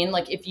know what I mean?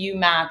 Like, if you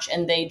match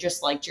and they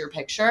just liked your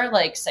picture,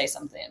 like, say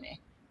something to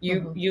me.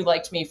 You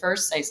liked me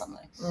first, say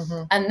something.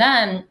 And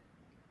then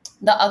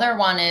the other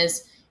one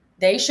is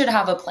they should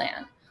have a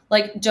plan.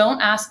 Like,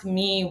 don't ask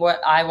me what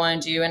I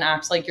want to do and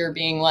act like you're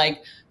being,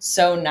 like,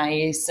 so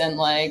nice and,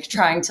 like,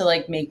 trying to,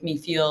 like, make me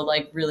feel,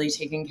 like, really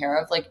taken care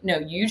of. Like, no,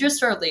 you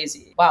just are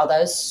lazy. Wow,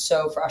 that is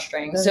so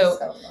frustrating.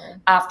 So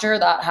after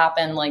that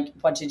happened, like,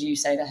 what did you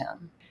say to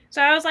him?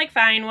 So I was like,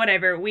 fine,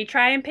 whatever. We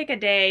try and pick a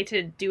day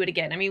to do it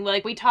again. I mean,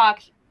 like, we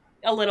talk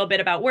a little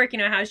bit about work. You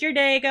know, how's your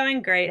day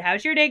going? Great.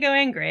 How's your day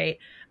going? Great.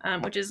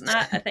 Which is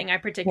not a thing I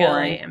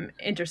particularly am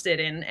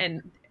interested in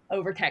and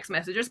over text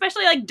message,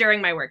 especially, like,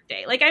 during my work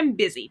day. Like, I'm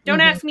busy.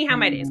 Don't ask me how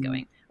my day is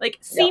going. Like,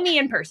 see me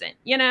in person,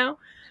 you know?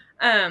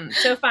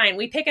 So fine.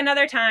 We pick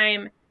another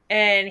time,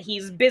 and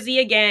he's busy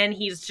again.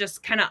 He's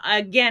just kind of,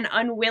 again,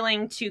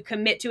 unwilling to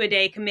commit to a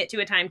day, commit to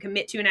a time,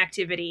 commit to an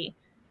activity.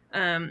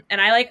 And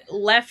I like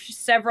left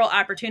several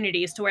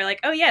opportunities to where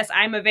like, oh yes,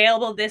 I'm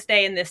available this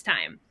day and this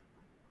time.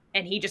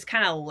 And he just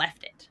kind of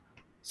left it.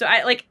 So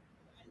I like,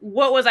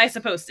 what was I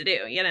supposed to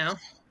do? You know?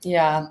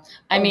 Yeah.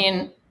 I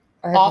mean,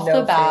 off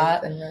the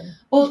bat,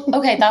 well,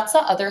 okay. That's the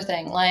other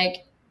thing.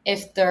 Like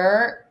if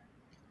they're,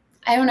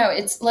 I don't know,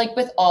 it's like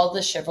with all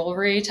the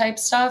chivalry type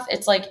stuff,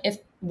 it's like if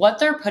what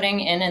they're putting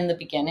in the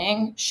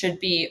beginning should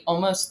be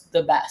almost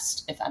the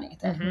best, if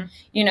anything,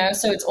 you know?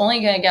 So it's only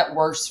going to get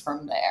worse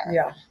from there.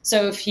 Yeah.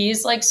 So if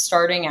he's like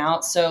starting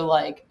out, so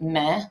like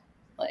meh,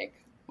 like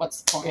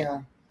what's the point?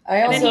 Yeah.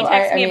 And then he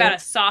texted me about a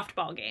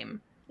softball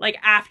game, like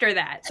after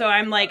that. So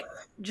I'm like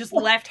just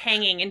left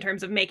hanging in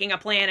terms of making a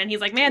plan. And he's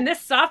like, man,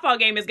 this softball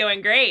game is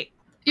going great.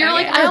 You're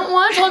like, I don't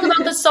want to talk about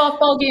the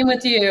softball game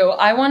with you.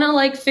 I want to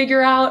like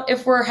figure out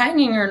if we're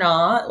hanging or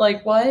not.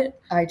 Like what?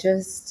 I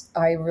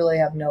really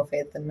have no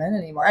faith in men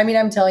anymore. I mean,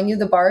 I'm telling you,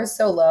 the bar is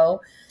so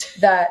low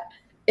that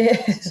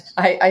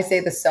I say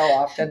this so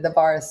often. The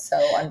bar is so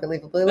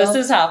unbelievably low. This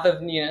is half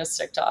of Nina's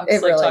TikToks. It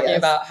like really talking is.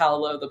 about how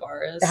low the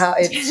bar is. How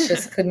it's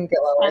just couldn't get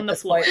lower on at the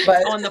this floor. point.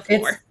 But on the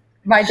floor.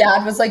 My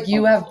dad was like,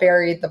 you have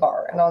buried the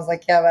bar. And I was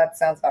like, yeah, that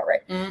sounds about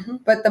right.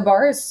 But the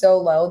bar is so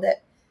low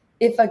that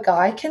if a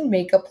guy can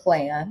make a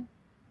plan,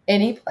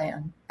 any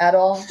plan at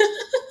all,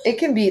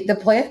 the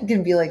plan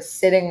can be like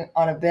sitting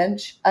on a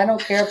bench. I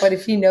don't care. But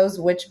if he knows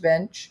which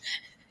bench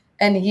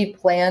and he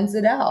plans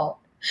it out,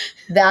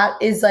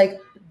 that is like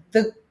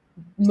the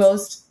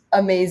most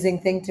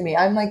amazing thing to me.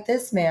 I'm like,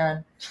 this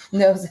man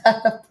knows how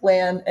to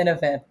plan an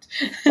event.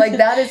 Like,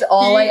 that is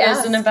all I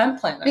ask. He is an event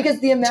planner. Because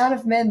the amount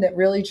of men that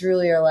really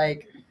truly are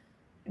like,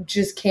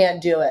 just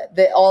can't do it.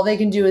 That all they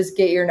can do is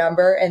get your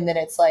number, and then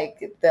it's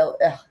like they'll.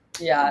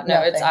 Yeah, no,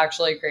 nothing. it's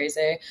actually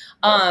crazy.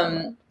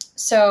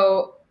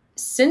 So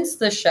since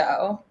the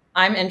show,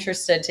 I'm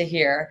interested to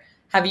hear,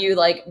 have you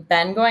like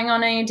been going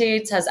on any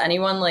dates? Has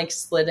anyone like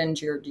slid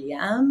into your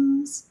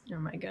DMs? Oh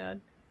my God.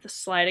 The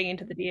sliding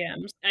into the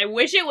DMs. I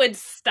wish it would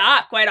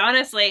stop, quite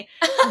honestly,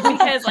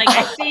 because like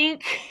I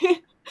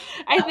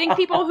think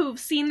people who've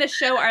seen the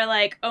show are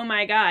like, oh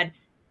my God,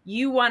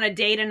 you want to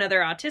date another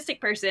autistic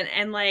person,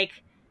 and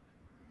like,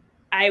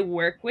 I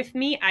work with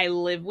me, I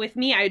live with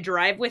me, I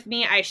drive with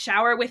me, I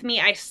shower with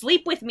me, I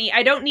sleep with me.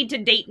 I don't need to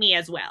date me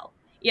as well.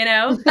 You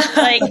know,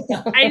 like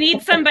I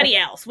need somebody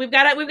else. We've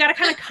got to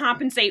kind of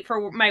compensate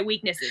for my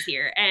weaknesses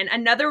here, and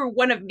another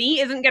one of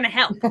me isn't going to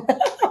help.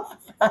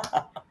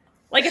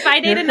 Like if I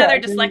date another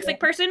dyslexic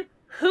person,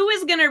 who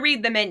is going to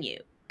read the menu?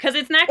 Because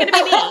it's not going to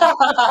be me.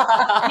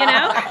 You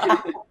know?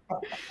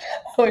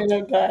 Wait,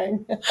 I'm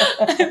dying.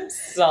 I'm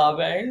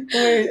sobbing.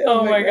 Wait,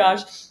 oh my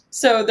gosh.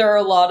 So there are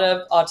a lot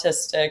of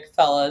autistic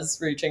fellas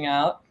reaching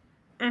out.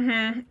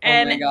 Mm-hmm.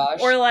 And, oh my gosh.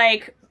 Or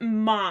like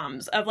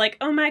moms of like,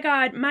 oh my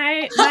God,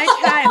 my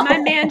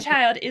man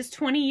child is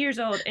 20 years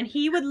old and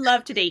he would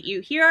love to date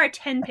you. Here are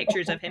 10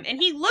 pictures of him and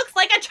he looks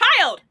like a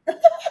child.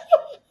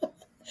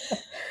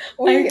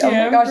 Wait, oh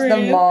my gosh,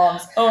 the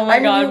moms. Oh my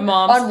God,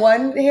 moms. On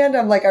one hand,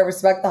 I'm like, I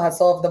respect the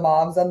hustle of the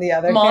moms. On the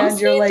other moms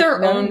hand, you're need like, their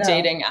no, own no.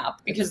 dating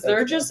app because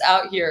they're just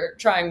out here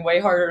trying way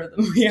harder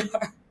than we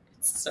are.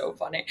 It's so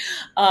funny.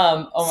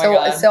 Oh my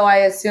God. So I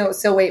assume,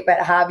 wait, but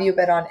have you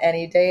been on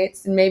any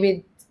dates? And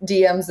maybe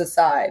DMs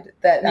aside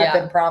that have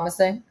been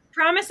promising?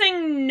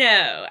 Promising?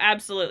 No,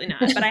 absolutely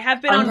not. But I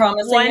have been on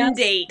one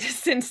date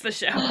since the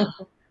show.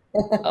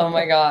 Oh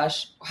my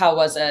gosh. How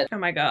was it? Oh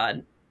my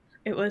God.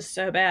 It was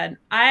so bad.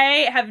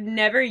 I have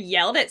never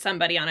yelled at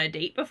somebody on a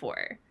date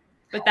before,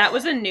 but that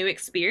was a new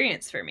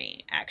experience for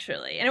me,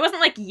 actually. And it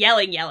wasn't like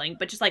yelling,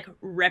 but just like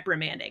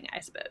reprimanding, I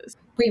suppose.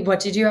 Wait, what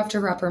did you have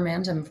to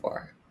reprimand him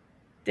for?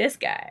 This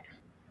guy.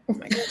 Oh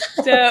my God.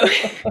 So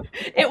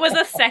it was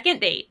a second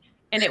date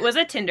and it was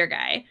a Tinder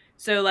guy.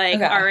 So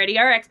like already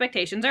our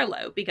expectations are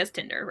low because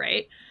Tinder,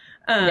 right?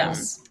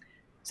 Yes.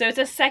 So it's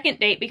a second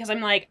date because I'm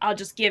like, I'll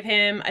just give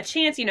him a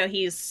chance. You know,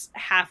 he's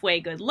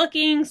halfway good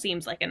looking,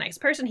 seems like a nice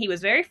person. He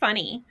was very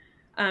funny,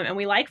 and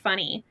we like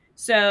funny.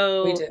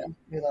 So we do.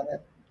 We love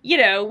it. You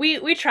know,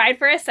 we tried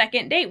for a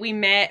second date. We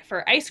met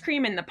for ice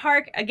cream in the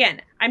park.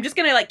 Again, I'm just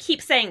going to like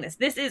keep saying this.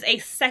 This is a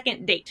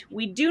second date.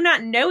 We do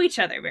not know each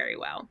other very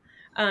well.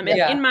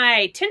 In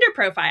my Tinder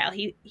profile,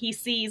 he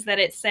sees that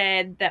it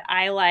said that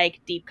I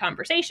like deep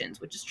conversations,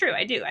 which is true.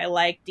 I do. I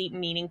like deep,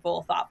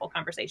 meaningful, thoughtful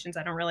conversations.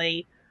 I don't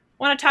really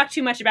want to talk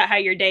too much about how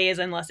your day is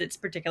unless it's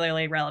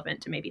particularly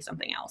relevant to maybe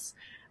something else.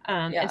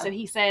 And so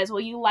he says,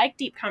 well, you like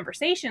deep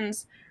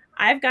conversations.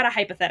 I've got a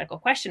hypothetical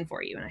question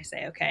for you. And I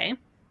say, okay.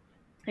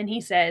 And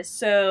he says,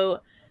 so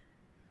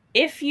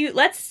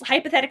let's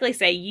hypothetically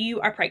say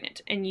you are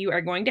pregnant and you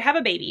are going to have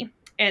a baby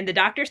and the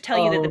doctors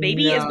tell you that the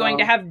baby is going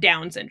to have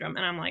Down syndrome.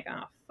 And I'm like,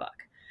 oh, fuck.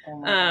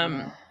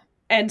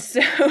 And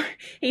so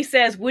he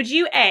says, would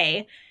you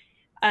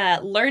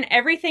learn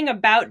everything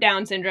about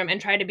Down syndrome and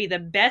try to be the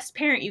best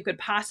parent you could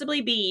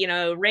possibly be, you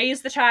know,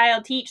 raise the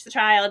child, teach the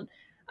child,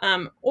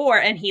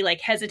 and he like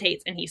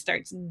hesitates and he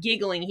starts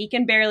giggling. He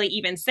can barely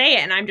even say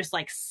it. And I'm just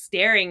like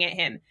staring at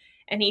him.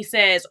 And he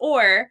says,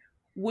 or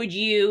would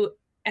you,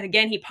 and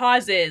again, he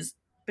pauses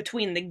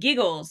between the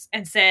giggles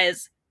and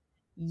says,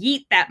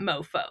 yeet that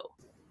mofo.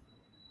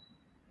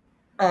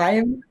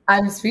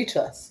 I'm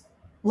speechless.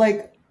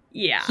 Like,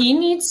 yeah. He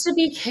needs to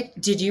be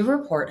kicked. Did you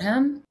report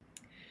him?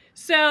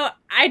 So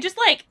I just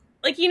like,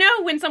 you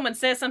know, when someone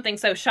says something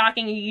so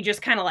shocking, you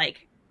just kind of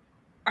like,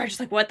 are just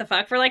like, what the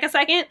fuck for like a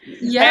second?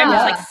 Yeah. And I'm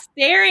just like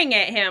staring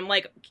at him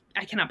like,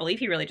 I cannot believe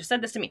he really just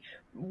said this to me.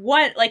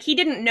 What, like he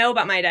didn't know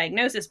about my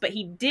diagnosis, but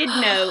he did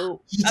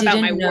know about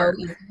my work.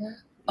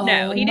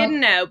 No, he didn't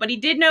know, but he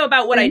did know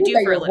about what I do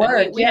for a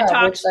living. We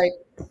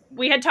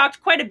had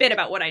talked quite a bit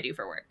about what I do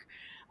for work.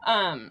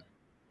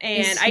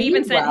 And I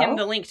even sent him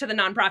the link to the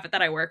nonprofit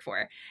that I work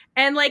for.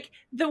 And like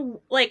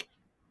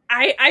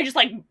I just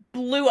like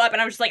blew up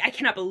and I was just like, I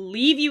cannot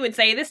believe you would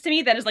say this to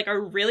me. That is like a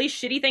really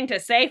shitty thing to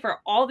say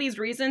for all these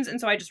reasons. And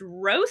so I just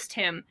roast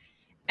him.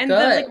 And the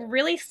like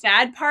really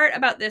sad part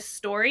about this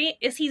story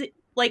is he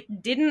like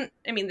didn't,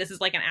 I mean, this is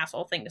like an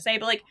asshole thing to say,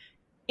 but like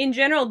in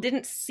general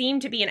didn't seem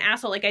to be an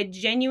asshole. Like I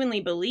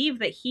genuinely believe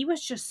that he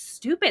was just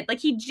stupid. Like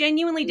he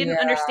genuinely didn't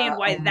understand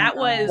why that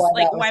was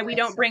like why we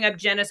don't bring up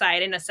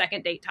genocide in a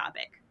second date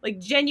topic. Like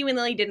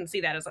genuinely didn't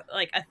see that as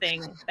like a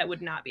thing that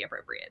would not be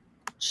appropriate.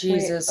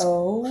 Jesus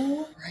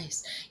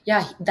Christ.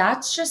 Yeah,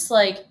 that's just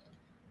like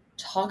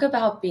talk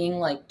about being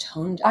like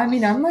tone deaf. I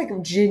mean, I'm like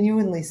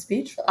genuinely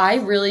speechless. I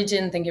really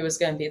didn't think it was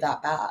going to be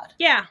that bad.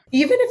 Yeah.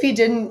 Even if he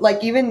didn't,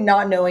 like, even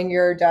not knowing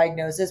your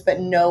diagnosis, but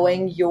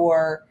knowing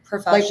your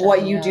Profession, like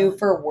what you do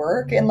for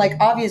work, and like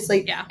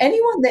obviously Yeah.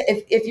 anyone that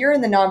if you're in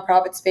the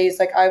nonprofit space,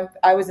 like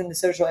I was in the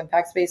social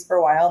impact space for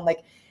a while, and like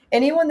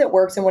anyone that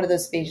works in one of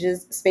those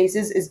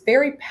spaces is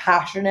very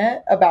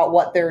passionate about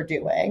what they're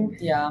doing.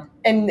 Yeah.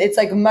 And it's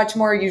like much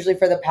more usually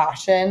for the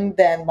passion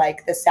than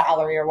like the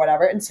salary or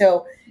whatever. And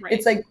so Right.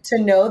 it's like to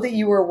know that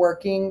you were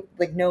working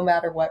like no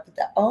matter what. But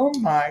that, oh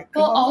my God.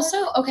 Well,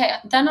 also, okay,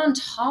 then on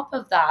top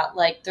of that,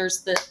 like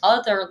there's the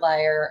other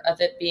layer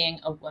of it being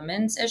a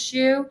women's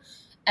issue.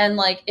 And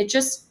like it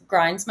just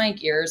grinds my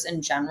gears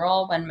in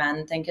general when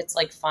men think it's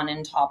like fun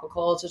and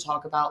topical to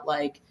talk about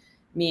like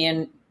me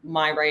and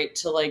my right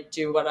to like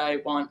do what I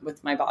want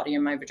with my body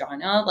and my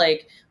vagina.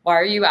 Like, why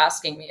are you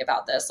asking me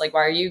about this? Like,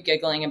 why are you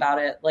giggling about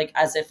it? Like,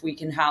 as if we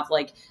can have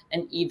like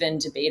an even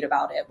debate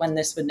about it when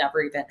this would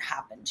never even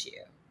happen to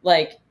you.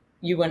 Like,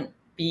 you wouldn't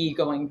be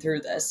going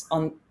through this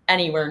on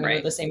anywhere near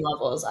Right. the same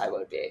level as I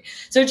would be.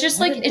 So just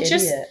What like, an it's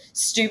just idiot.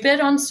 stupid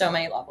on so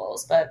many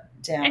levels, but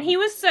damn. And he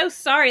was so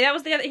sorry. That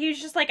was the other. He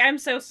was just like, "I'm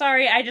so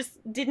sorry. I just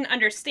didn't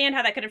understand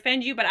how that could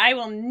offend you, but I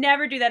will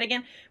never do that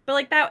again." But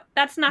like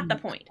that's not the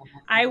point.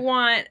 I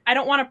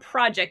don't want a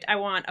project. I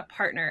want a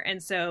partner.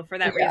 And so for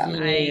that Yeah.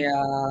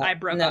 reason, I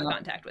broke off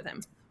contact with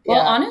him. Well,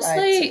 Yeah, I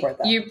honestly, support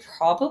that. you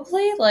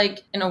probably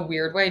like in a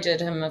weird way did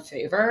him a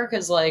favor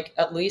because like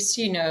at least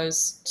he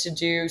knows to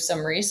do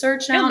some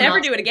research now. He'll never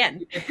not do it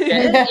again.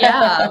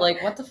 Yeah,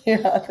 like what the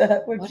Yeah,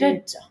 that would what be.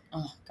 a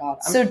oh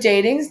god. So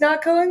dating's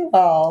not going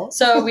well.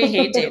 So we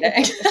hate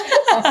dating.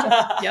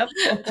 Yep.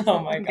 Oh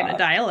my I'm gonna god.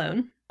 die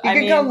alone. You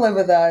can come live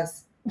with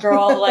us.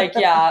 girl, like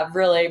yeah,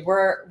 really,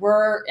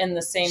 we're in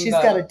the same She's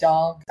boat. got a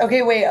dog.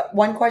 Okay, wait.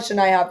 One question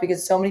I have,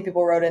 because so many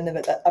people wrote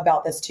in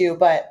about this too,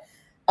 but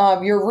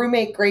your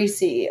roommate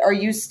Gracie, are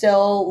you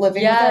still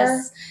living with her?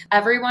 Yes.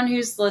 Everyone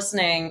who's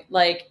listening,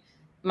 like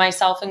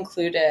myself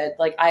included,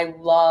 like I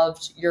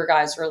loved your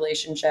guys'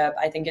 relationship.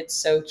 I think it's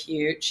so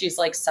cute. She's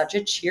like such a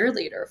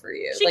cheerleader for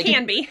you. She like,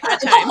 can be at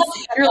times.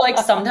 You're like,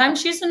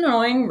 sometimes she's an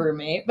annoying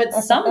roommate, but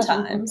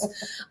sometimes.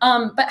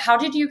 But how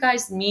did you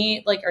guys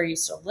meet? Like, are you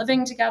still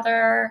living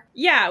together?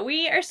 Yeah,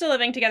 we are still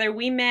living together.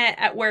 We met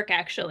at work,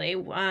 actually.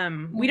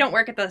 We don't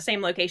work at the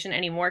same location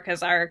anymore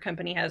because our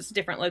company has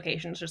different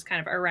locations just kind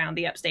of around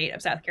the upstate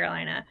of South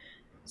Carolina.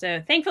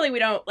 So thankfully we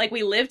don't, like,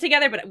 we live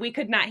together, but we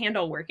could not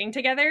handle working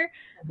together.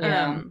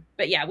 Yeah.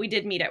 But yeah, we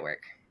did meet at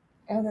work.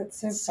 Oh,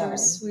 that's so So fun.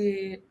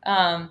 sweet.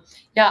 Yeah,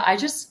 I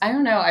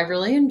don't know. I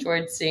really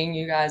enjoyed seeing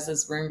you guys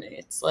as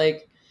roommates.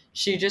 Like,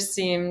 she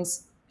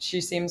seems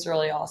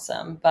really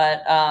awesome.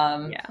 But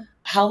Yeah.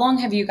 how long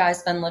have you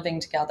guys been living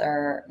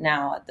together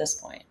now at this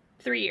point?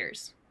 3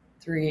 years.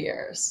 3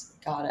 years.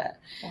 Got it.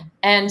 Yeah.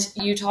 And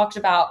you talked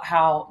about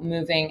how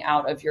moving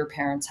out of your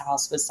parents'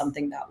 house was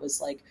something that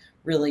was like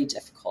really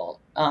difficult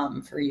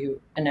for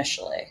you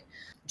initially.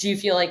 Do you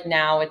feel like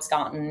now it's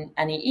gotten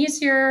any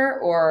easier,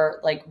 or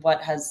like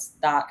what has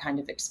that kind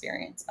of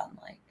experience been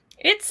like?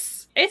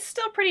 It's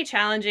still pretty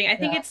challenging. I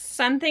think Yeah. it's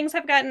some things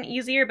have gotten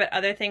easier, but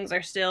other things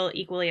are still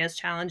equally as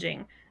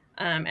challenging.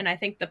 And I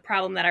think the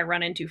problem that I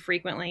run into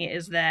frequently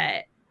is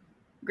that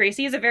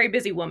Gracie is a very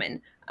busy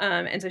woman.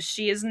 And so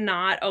she is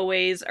not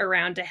always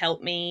around to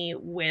help me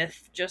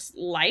with just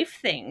life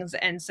things.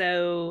 And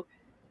so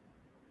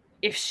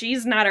if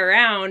she's not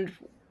around,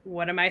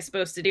 what am I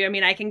supposed to do? I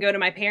mean, I can go to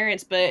my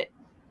parents, but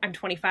I'm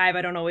 25.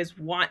 I don't always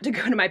want to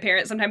go to my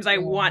parents. Sometimes I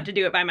want to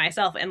do it by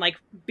myself and like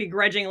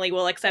begrudgingly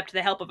will accept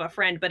the help of a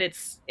friend, but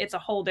it's a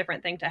whole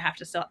different thing to have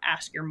to still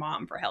ask your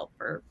mom for help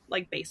for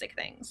like basic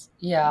things.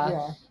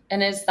 Yeah.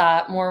 And is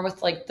that more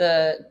with like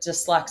the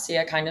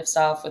dyslexia kind of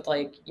stuff with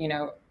like, you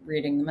know,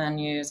 reading the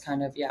menus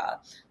kind of,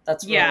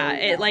 that's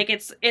really,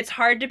 it's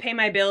hard to pay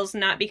my bills,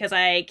 not because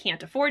I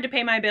can't afford to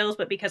pay my bills,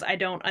 but because I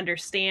don't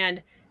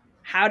understand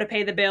how to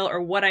pay the bill or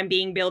what I'm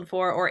being billed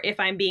for, or if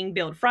I'm being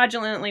billed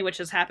fraudulently, which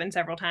has happened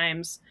several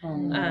times.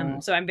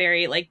 So I'm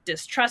very like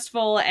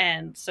distrustful.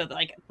 And so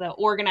like the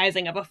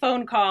organizing of a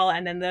phone call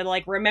and then the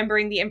like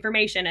remembering the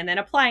information and then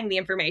applying the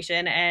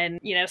information and,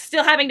 you know,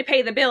 still having to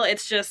pay the bill.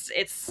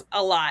 It's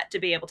a lot to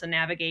be able to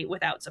navigate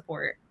without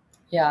support.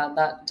 Yeah,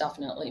 that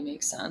definitely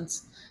makes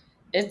sense.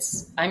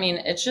 It's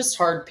just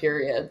hard,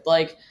 period.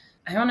 Like,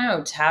 I don't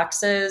know,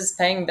 taxes,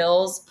 paying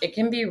bills, it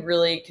can be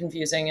really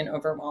confusing and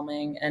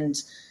overwhelming. And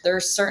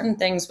there's certain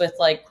things with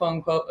like quote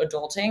unquote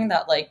adulting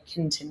that like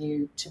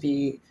continue to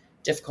be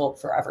difficult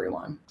for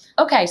everyone.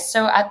 Okay,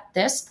 so at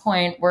this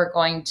point, we're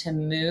going to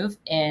move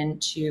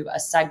into a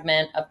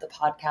segment of the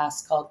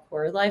podcast called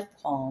Quarter Life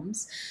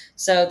Qualms.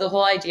 So the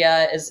whole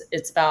idea is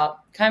it's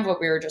about kind of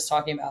what we were just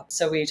talking about.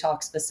 So we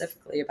talk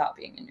specifically about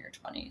being in your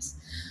 20s.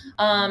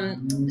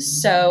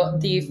 So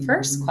the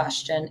first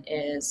question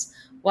is,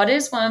 what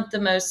is one of the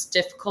most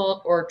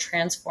difficult or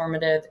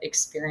transformative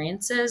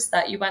experiences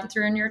that you went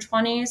through in your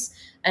 20s,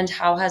 and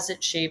how has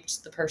it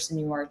shaped the person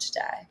you are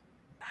today?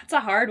 That's a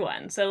hard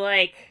one. So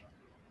like,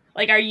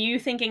 are you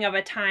thinking of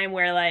a time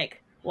where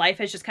like life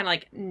has just kind of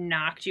like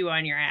knocked you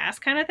on your ass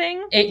kind of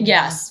thing.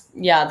 Yes.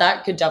 Yeah,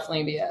 that could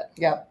definitely be it.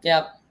 Yep.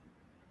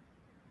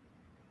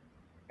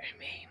 I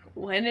mean,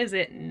 when is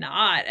it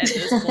not at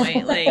this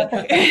point? Like,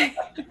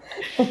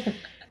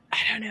 I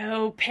don't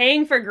know.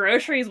 Paying for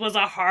groceries was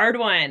a hard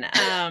one.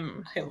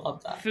 I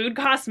love that. Food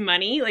costs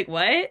money. Like,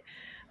 what?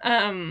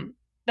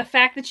 The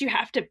fact that you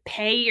have to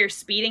pay your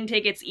speeding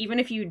tickets even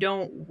if you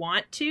don't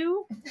want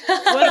to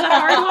was a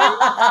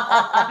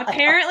hard one.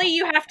 Apparently,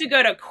 you have to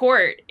go to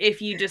court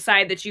if you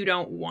decide that you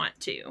don't want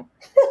to.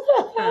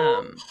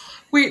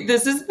 Wait,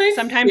 this is my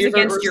sometimes favorite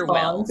against your will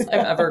response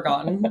I've ever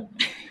gotten.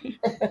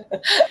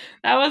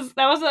 That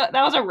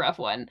was a rough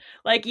one.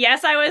 Like,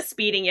 yes, I was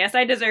speeding. Yes,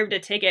 I deserved a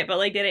ticket, but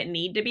like, did it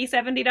need to be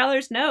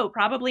 $70? No,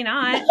 probably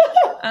not.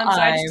 So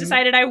I just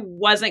decided I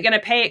wasn't going to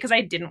pay it because I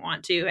didn't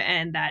want to,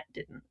 and that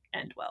didn't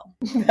end well.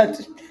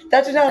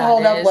 That did not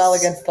hold up well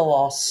against the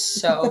law.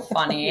 So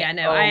funny. Yeah,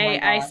 no,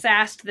 I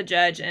sassed the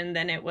judge, and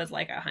then it was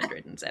like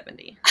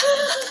 170.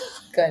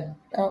 Good.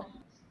 Oh.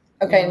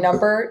 Okay,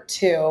 number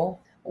 2.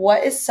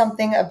 What is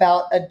something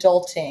about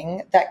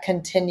adulting that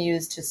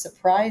continues to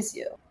surprise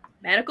you?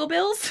 Medical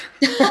bills?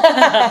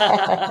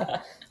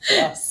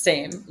 Yeah,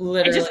 same.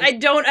 Literally. I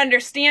don't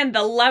understand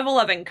the level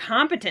of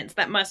incompetence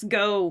that must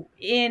go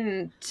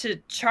into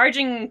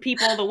charging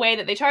people the way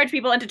that they charge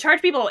people, and to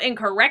charge people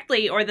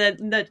incorrectly, or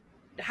the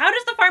how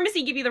does the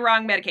pharmacy give you the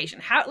wrong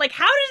medication? How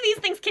does these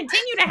things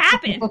continue to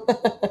happen?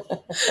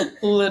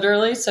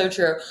 Literally so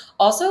true.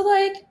 Also,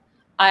 like,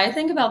 I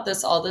think about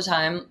this all the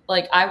time.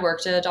 Like, I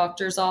worked at a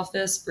doctor's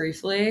office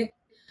briefly.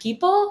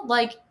 People,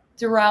 like,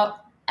 throughout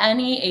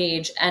any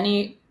age,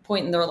 any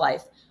point in their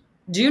life,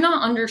 do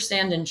not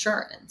understand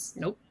insurance.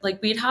 Nope.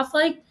 Like, we'd have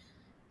like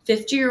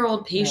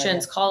 50-year-old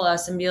patients call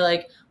us and be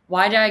like,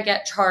 why did I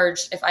get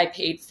charged if I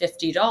paid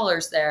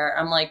 $50 there?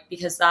 I'm like,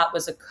 because that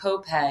was a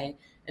copay,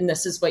 and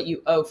this is what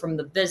you owe from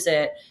the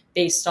visit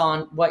based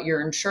on what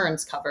your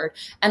insurance covered.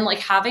 And like,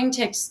 having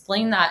to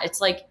explain that,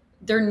 it's like,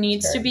 there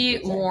needs to be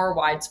more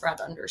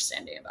widespread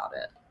understanding about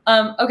it.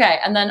 Okay.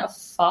 And then a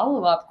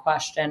follow-up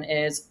question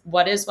is,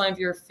 what is one of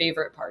your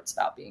favorite parts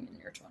about being in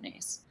your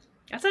 20s?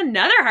 That's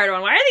another hard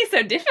one. Why are these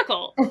so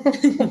difficult?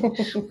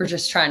 We're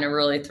just trying to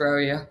really throw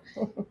you.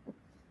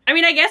 I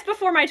mean, I guess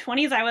before my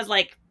 20s, I was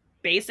like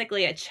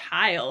basically a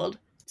child.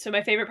 So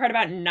my favorite part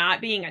about not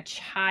being a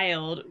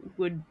child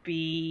would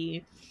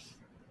be,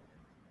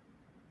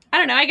 I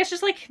don't know, I guess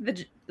just like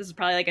this is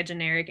probably like a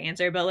generic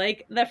answer, but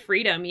like the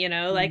freedom, you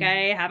know, like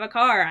I have a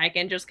car, I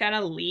can just kind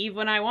of leave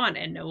when I want,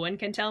 and no one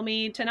can tell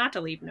me to not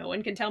to leave. No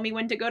one can tell me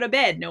when to go to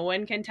bed. No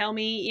one can tell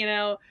me, you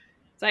know,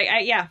 it's like,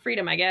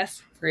 freedom, I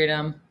guess.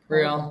 Freedom.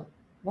 Real.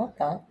 Love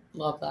that.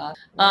 Love that.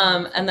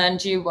 And then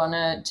do you want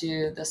to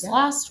do this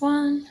last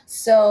one?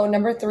 So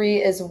number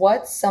 3 is,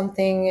 what's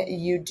something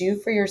you do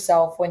for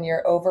yourself when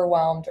you're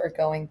overwhelmed or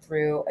going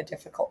through a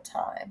difficult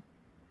time?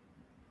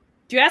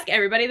 Do you ask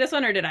everybody this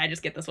one, or did I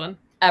just get this one?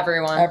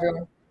 Everyone.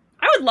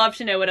 I would love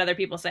to know what other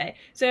people say.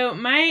 So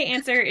my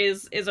answer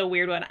is a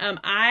weird one.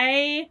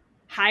 I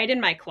hide in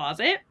my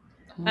closet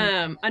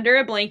under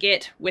a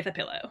blanket with a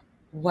pillow.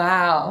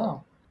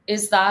 Wow.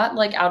 Is that,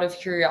 like, out of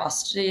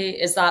curiosity,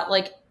 is that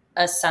like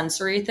a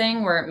sensory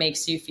thing where it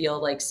makes you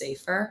feel like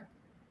safer?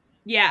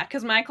 Yeah,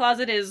 because my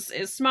closet is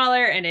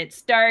smaller and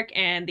it's dark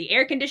and the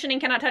air conditioning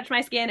cannot touch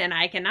my skin, and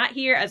I cannot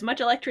hear as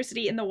much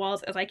electricity in the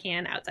walls as I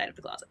can outside of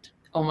the closet.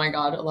 Oh my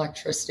God,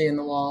 electricity in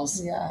the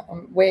walls. Yeah.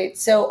 Wait,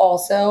 so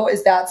also,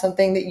 is that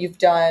something that you've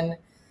done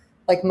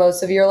like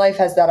most of your life?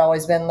 Has that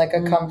always been like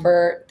a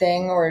comfort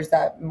thing, or is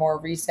that more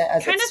recent?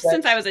 Kind of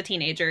since I was a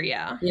teenager,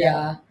 yeah.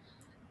 Yeah.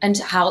 And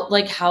how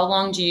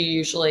long do you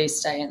usually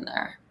stay in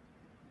there?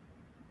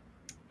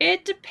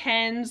 It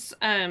depends.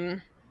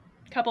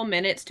 Couple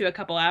minutes to a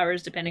couple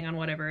hours, depending on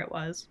whatever it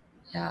was.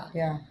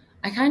 Yeah.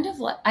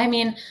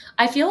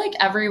 I feel like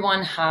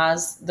everyone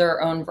has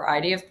their own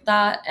variety of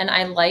that. And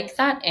I like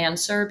that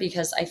answer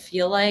because I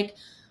feel like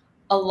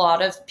a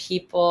lot of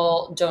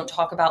people don't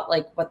talk about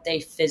like what they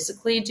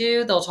physically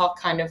do. They'll talk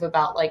kind of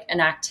about like an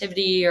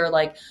activity or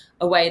like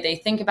a way they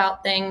think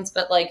about things.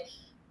 But like,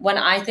 when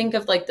I think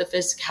of like the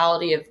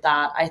physicality of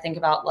that, I think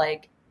about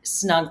like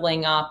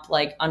snuggling up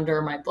like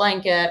under my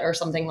blanket or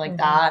something like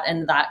that.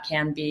 And that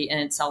can be in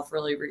itself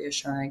really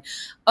reassuring.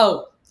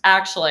 Oh,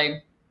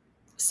 actually,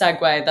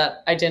 segue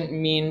that I didn't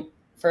mean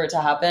for it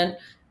to happen.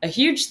 A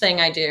huge thing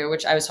I do,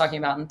 which I was talking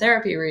about in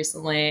therapy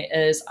recently,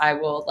 is I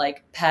will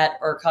like pet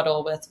or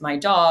cuddle with my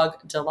dog,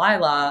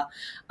 Delilah.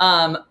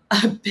 A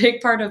big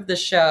part of the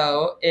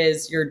show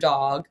is your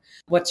dog.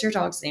 What's your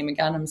dog's name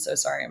again? I'm so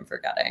sorry, I'm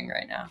forgetting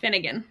right now.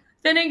 Finnegan.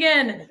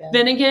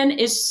 Finnegan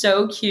is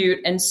so cute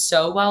and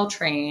so well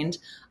trained.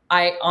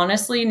 I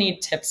honestly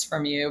need tips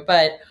from you,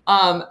 but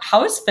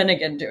how is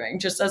Finnegan doing?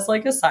 Just as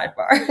like a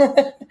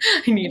sidebar.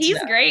 He's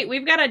great.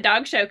 We've got a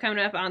dog show coming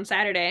up on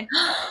Saturday.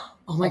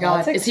 Oh my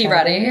God. Is he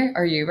ready?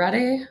 Are you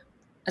ready?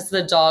 As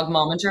the dog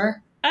momager?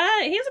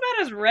 He's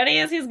about as ready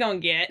as he's gonna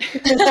get.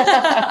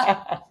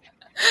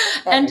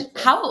 And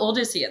how old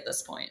is he at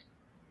this point?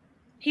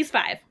 He's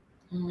 5.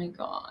 Oh my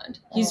God.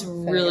 He's Oh,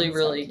 really, Finnegan's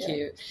really so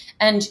cute.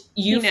 And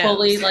you He knows.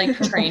 fully like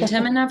trained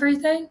him and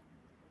everything?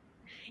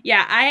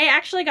 Yeah, I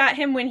actually got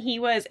him when he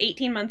was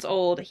 18 months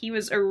old. He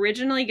was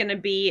originally going to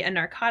be a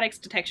narcotics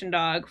detection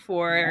dog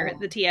for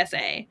the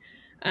TSA.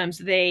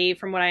 So they,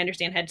 from what I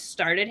understand, had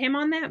started him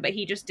on that, but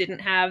he just didn't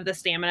have the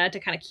stamina to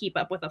kind of keep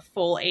up with a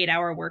full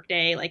 8-hour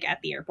workday, like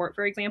at the airport,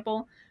 for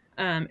example.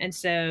 And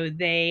so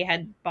they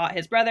had bought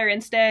his brother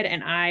instead,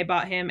 and I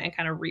bought him and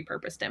kind of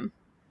repurposed him.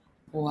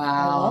 Wow.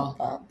 I love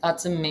that.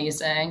 That's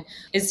amazing.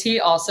 Is he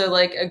also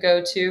like a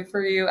go-to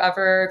for you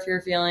ever if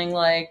you're feeling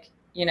like,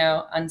 you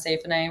know,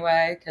 unsafe in any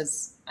way?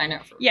 Because I know.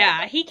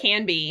 Yeah, he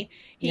can be.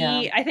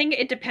 Yeah. I think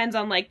it depends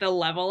on like the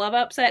level of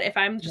upset. If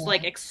I'm just Yeah.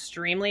 like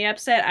extremely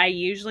upset, I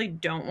usually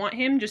don't want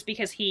him just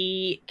because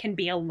he can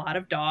be a lot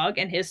of dog,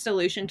 and his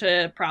solution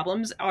to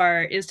problems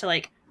is to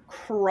like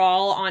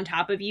crawl on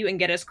top of you and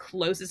get as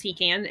close as he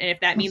can. And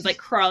if that means like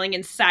crawling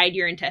inside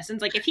your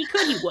intestines, like if he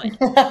could, he would.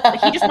 Like,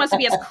 he just wants to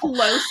be as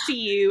close to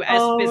you as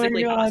Oh my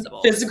physically God.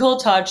 possible. Physical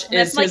touch And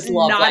that's is like his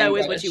love not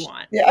language. always what you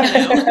want.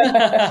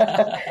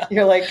 Yeah.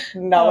 You're like,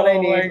 not what I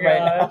Oh my need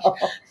right now.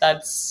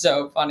 That's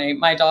so funny.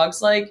 My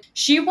dog's like,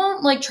 she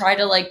won't like try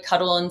to like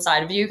cuddle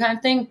inside of you kind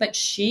of thing, but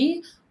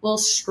she will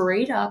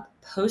straight up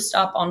post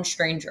up on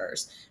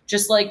strangers,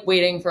 just like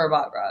waiting for a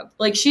butt rub.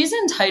 Like she's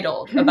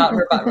entitled about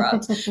her butt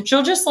rubs.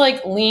 She'll just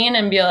like lean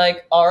and be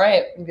like, all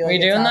right, And be like, we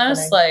 "It's doing happening.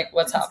 this? Like,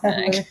 what's It's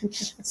happening? happening."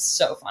 It's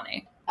so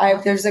funny.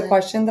 There's a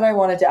question that I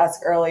wanted to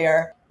ask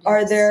earlier.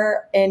 Are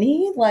there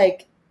any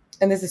like,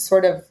 and this is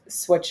sort of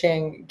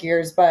switching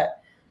gears,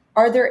 but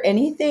are there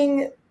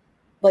anything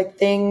like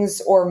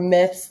things or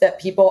myths that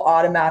people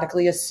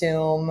automatically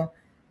assume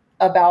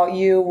about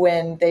you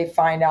when they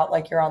find out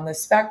like you're on the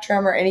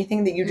spectrum, or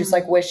anything that you just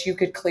like wish you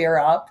could clear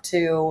up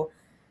to,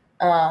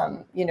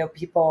 you know,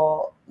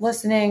 people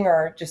listening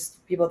or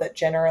just people that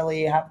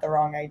generally have the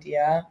wrong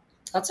idea?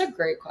 That's a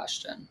great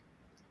question.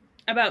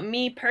 About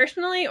me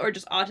personally, or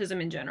just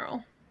autism in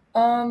general?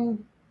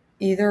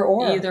 Either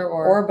or. Either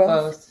or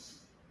both.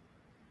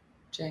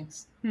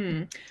 Jinx.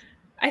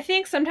 I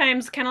think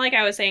sometimes, kind of like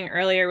I was saying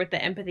earlier with the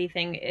empathy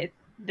thing,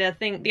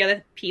 the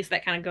other piece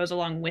that kind of goes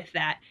along with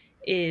that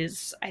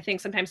is I think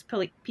sometimes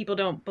people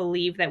don't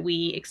believe that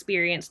we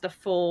experience the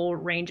full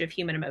range of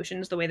human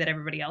emotions the way that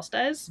everybody else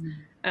does,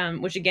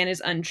 which again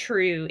is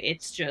untrue.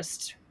 It's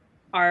just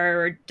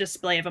our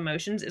display of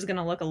emotions is going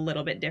to look a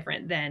little bit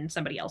different than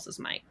somebody else's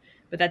might.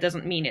 But that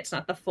doesn't mean it's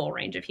not the full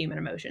range of human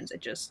emotions.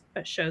 It just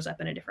shows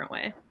up in a different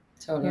way.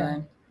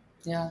 Totally.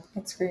 Yeah.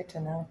 That's great to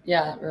know.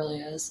 Yeah, it really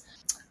is.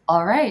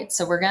 All right.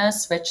 So we're going to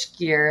switch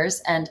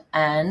gears and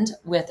end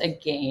with a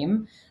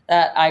game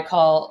that I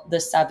call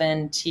the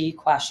 7 T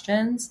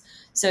questions.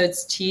 So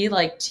it's T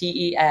like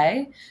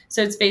TEA.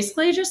 So it's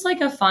basically just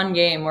like a fun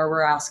game where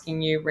we're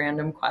asking you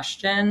random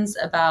questions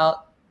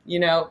about, you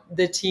know,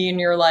 the T in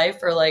your life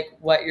or like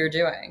what you're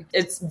doing.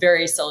 It's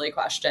very silly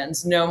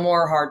questions. No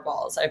more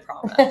hardballs, I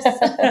promise.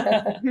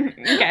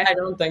 Okay. I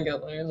don't think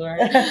it is,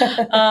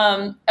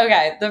 right?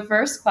 Okay, the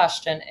first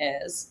question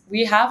is,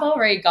 we have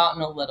already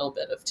gotten a little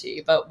bit of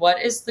tea, but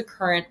what is the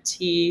current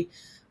tea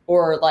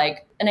or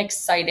like an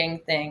exciting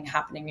thing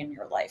happening in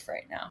your life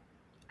right now?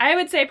 I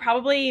would say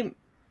probably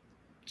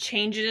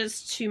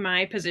changes to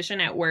my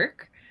position at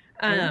work.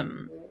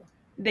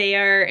 They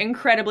are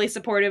incredibly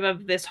supportive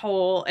of this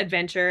whole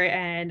adventure,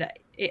 and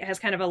it has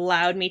kind of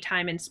allowed me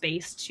time and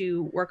space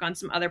to work on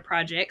some other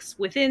projects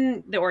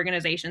within the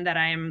organization that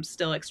I am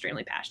still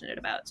extremely passionate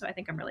about. So I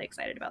think I'm really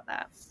excited about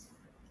that.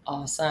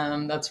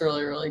 Awesome. That's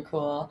really, really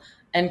cool.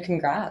 And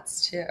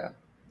congrats too.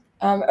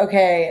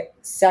 Okay,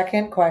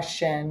 second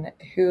question.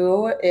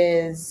 Who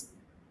is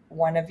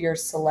one of your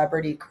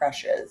celebrity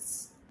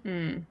crushes?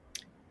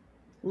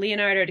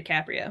 Leonardo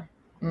DiCaprio.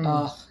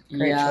 Oh,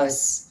 great yes.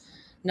 choice.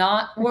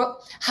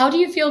 Well, how do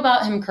you feel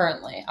about him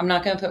currently? I'm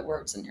not going to put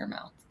words in your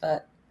mouth,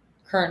 but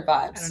current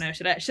vibes. I don't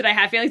know. Should I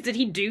have feelings? Did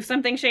he do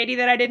something shady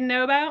that I didn't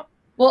know about?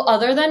 Well,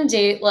 other than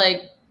date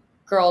like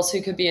girls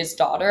who could be his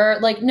daughter,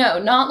 like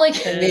no, not like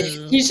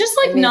he's just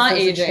like not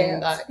aging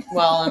that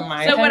well in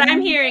my So opinion. what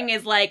I'm hearing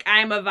is like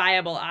I'm a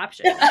viable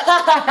option.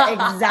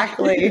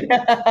 Exactly.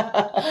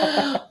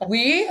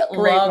 We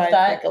Great love minds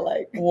that. think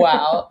alike.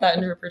 Wow, that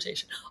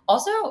interpretation.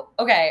 Also,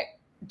 okay,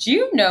 do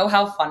you know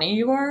how funny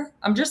you are?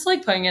 I'm just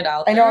like putting it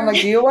out there. I know. I'm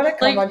like, do you want to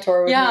come Like, on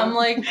tour with me? yeah, I'm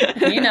like,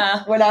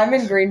 Nina. When I'm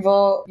in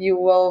Greenville, you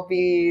will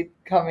be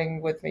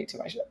coming with me to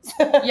my shows.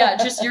 Yeah,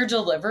 just your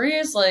delivery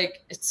is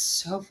like, it's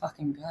so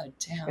fucking good.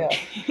 Damn.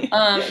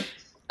 Yeah.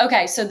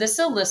 Okay, so this is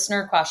a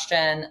listener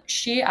question.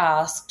 She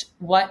asked,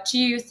 what do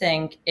you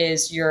think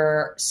is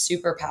your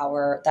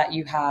superpower that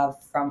you have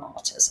from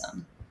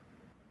autism?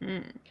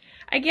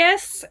 I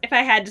guess if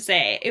I had to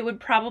say, it would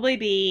probably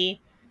be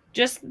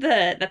just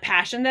the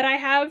passion that I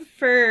have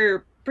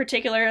for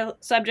particular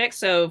subjects.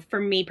 So for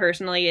me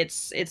personally,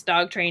 it's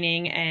dog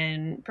training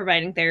and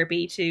providing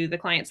therapy to the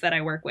clients that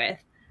I work with.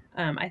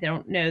 I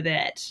don't know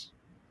that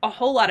a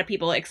whole lot of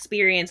people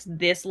experience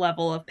this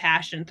level of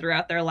passion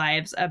throughout their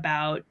lives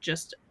about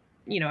just,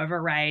 you know, a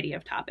variety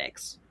of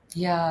topics.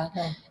 Yeah.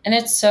 Yeah. And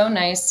it's so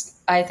nice.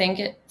 I think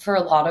for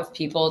a lot of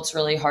people, it's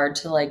really hard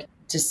to like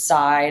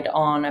decide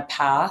on a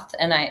path.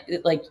 And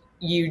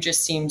you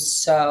just seem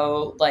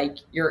so like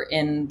you're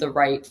in the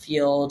right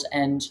field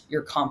and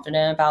you're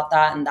confident about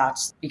that. And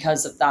that's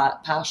because of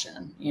that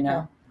passion,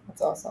 Yeah,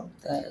 that's awesome.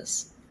 That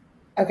is.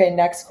 Okay,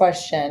 next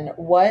question.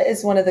 What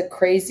is one of the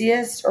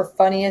craziest or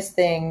funniest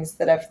things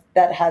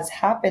that has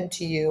happened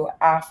to you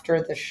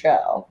after the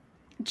show?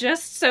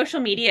 Just social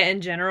media in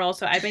general.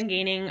 So I've been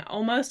gaining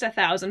almost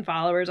 1,000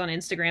 followers on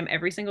Instagram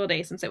every single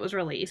day since it was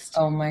released.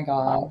 Oh my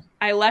God.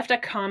 I left a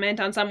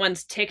comment on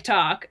someone's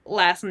TikTok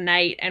last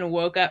night and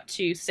woke up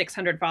to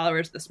 600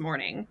 followers this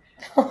morning.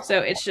 So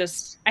it's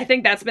just, I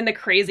think that's been the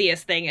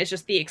craziest thing. It's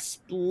just the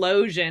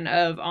explosion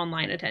of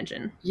online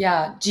attention.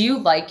 Yeah. Do you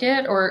like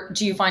it, or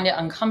do you find it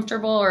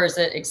uncomfortable, or is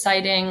it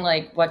exciting?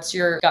 Like, what's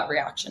your gut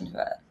reaction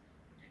to it?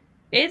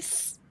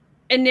 It's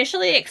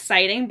initially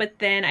exciting, but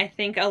then I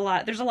think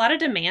there's a lot of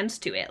demands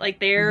to it.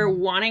 Like they're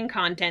wanting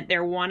content,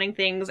 they're wanting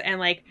things, and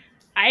like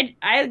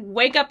I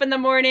wake up in the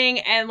morning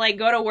and like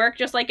go to work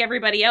just like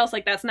everybody else.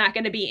 Like that's not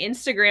going to be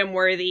Instagram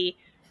worthy.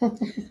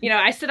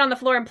 I sit on the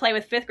floor and play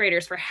with fifth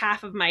graders for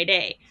half of my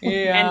day.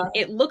 Yeah. And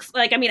it looks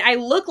like, I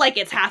look like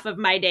it's half of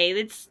my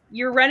day.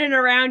 You're running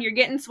around, you're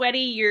getting sweaty,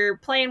 you're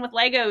playing with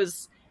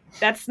Legos.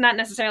 That's not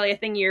necessarily a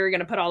thing you're going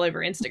to put all over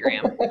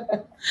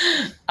Instagram.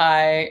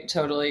 I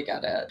totally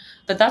get it.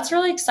 But that's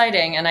really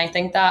exciting. And I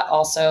think that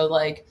also,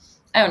 like,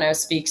 I don't know,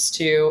 speaks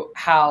to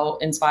how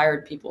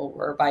inspired people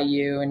were by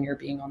you and your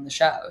being on the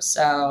show.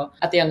 So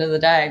at the end of the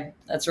day,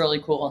 that's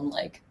really cool and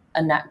like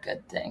a net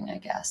good thing, I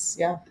guess.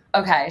 Yeah.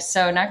 Okay.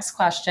 So next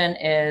question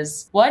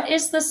is, what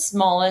is the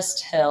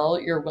smallest hill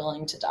you're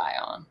willing to die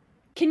on?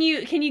 Can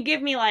you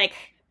give me like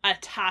a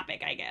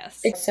topic, I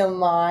guess? So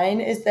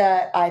mine is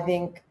that I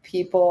think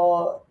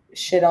people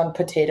shit on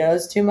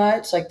potatoes too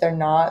much. Like they're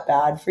not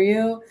bad for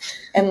you.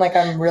 And like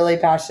I'm really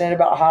passionate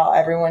about how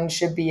everyone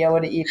should be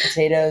able to eat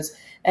potatoes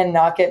and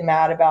not get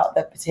mad about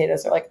that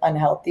potatoes are like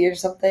unhealthy or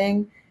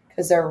something,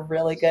 because they're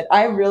really good.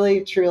 I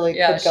really truly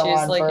could go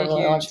on like for a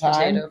really long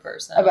time potato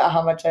person. about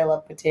how much I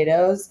love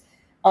potatoes.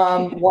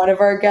 One of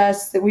our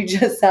guests that we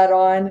just had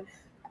on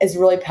is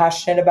really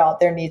passionate about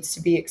there needs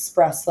to be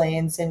express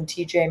lanes in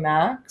TJ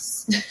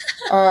Maxx.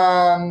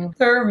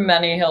 There are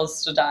many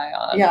hills to die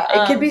on. Yeah,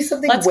 it could be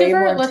something let's way give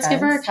her, more Let's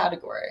give her a intense.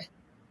 category.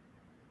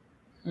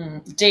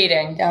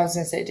 Dating. Yeah, I was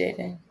going to say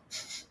dating.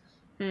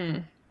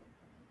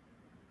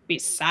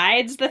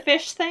 Besides the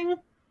fish thing?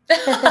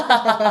 Because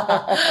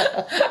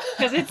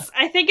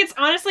I think it's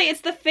honestly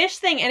it's the fish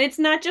thing, and it's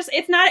not just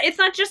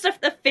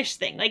a fish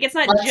thing. Like it's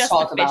not Let's just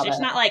talk the fish. about It's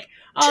it. not like,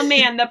 oh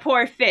man, the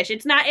poor fish.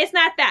 It's not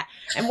that.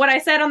 And what I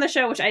said on the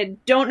show, which I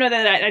don't know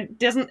that it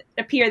doesn't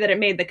appear that it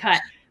made the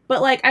cut,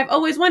 but like I've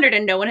always wondered,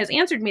 and no one has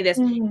answered me this: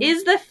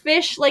 is the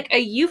fish like a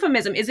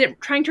euphemism? Is it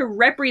trying to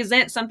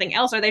represent something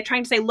else? Are they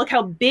trying to say, look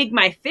how big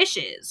my fish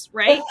is,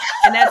 right?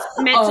 And that's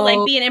meant to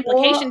like be an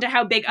implication to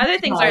how big other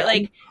things are.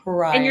 Like.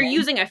 Right. And you're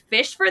using a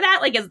fish for that?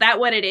 Like, is that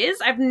what it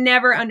is? I've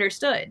never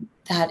understood.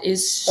 That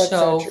is That's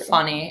so so true.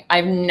 funny.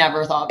 I've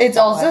never thought of it It's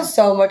that also way.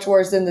 so much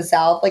worse in the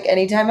South. Like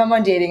anytime I'm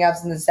on dating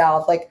apps in the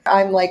South, like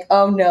I'm like,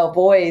 oh no,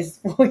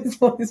 boys.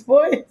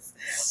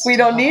 We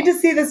don't need to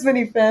see this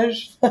many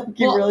fish. Like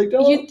you really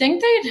don't. You'd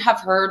think they'd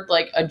have heard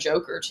like a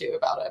joke or two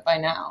about it by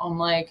now. I'm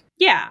like,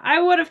 Yeah,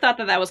 I would have thought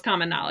that was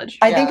common knowledge.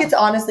 I think Yeah. it's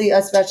honestly,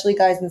 especially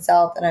guys in the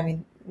South, and I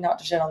mean, not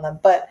to shit on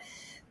them, but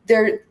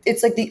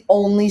it's like the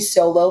only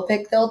solo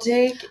pic they'll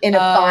take in a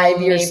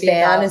 5-year maybe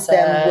span is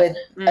that's them it.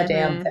 with a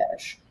damn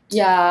fish.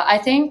 yeah, I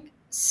think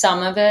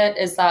some of it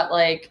is that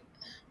like,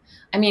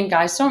 I mean,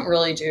 guys don't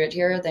really do it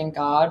here, thank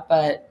God,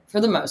 but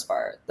for the most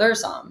part, there's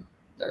some.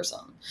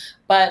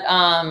 But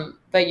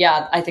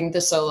yeah, I think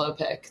the solo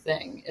pic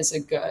thing is a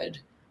good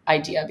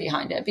idea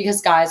behind it,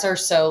 because guys are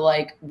so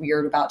like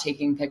weird about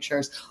taking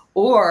pictures.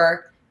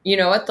 Or you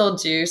know what they'll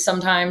do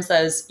sometimes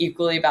that is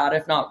equally bad,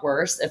 if not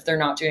worse, if they're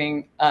not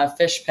doing a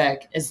fish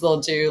pic, is they'll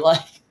do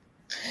like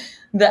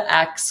the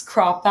ex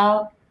crop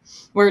out,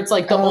 where it's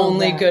like the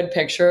only good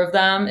picture of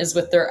them is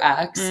with their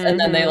ex, and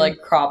then they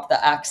like crop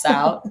the ex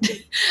out.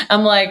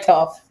 I'm like,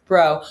 Tough.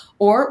 bro.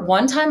 Or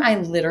one time I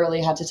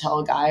literally had to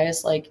tell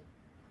guys, like,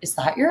 is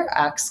that your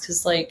ex?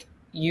 Because like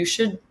you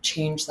should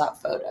change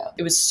that photo.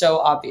 It was so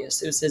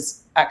obvious. It was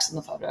his ex in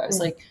the photo. I was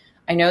like,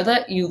 I know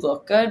that you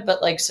look good,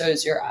 but like so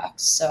is your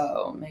ex.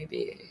 So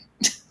maybe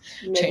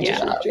change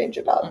it up. Change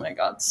it Oh up. my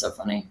God, so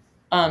funny.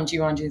 Do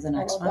you want to do the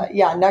next one?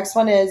 Yeah, next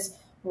one is,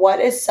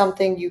 what is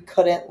something you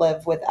couldn't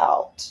live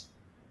without?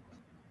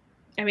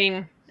 I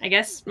mean, I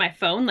guess my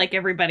phone, like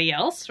everybody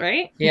else,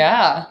 right?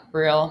 Yeah,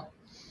 real.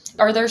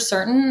 Are there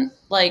certain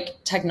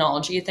like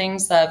technology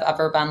things that have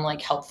ever been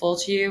like helpful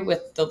to you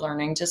with the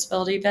learning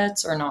disability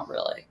bits, or not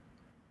really?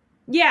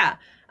 Yeah.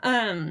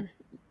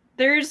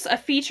 There's a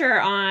feature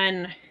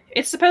on,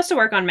 it's supposed to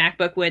work on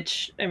MacBook,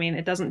 which, I mean,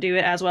 it doesn't do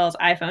it as well as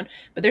iPhone,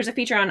 but there's a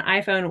feature on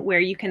iPhone where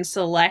you can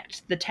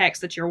select the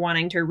text that you're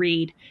wanting to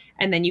read,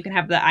 and then you can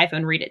have the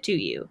iPhone read it to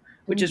you.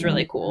 which is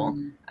really cool.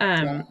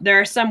 Yeah. There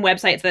are some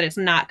websites that it's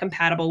not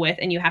compatible with,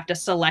 and you have to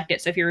select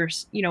it. So if you're,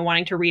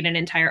 wanting to read an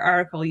entire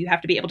article, you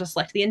have to be able to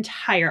select the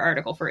entire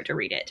article for it to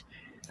read it.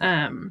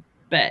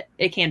 But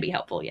it can be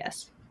helpful,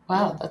 yes.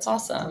 Wow, that's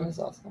awesome. That is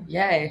awesome.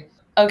 Yay.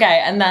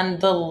 Okay, and then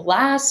the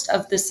last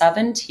of the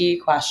 7 T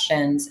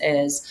questions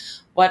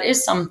is, what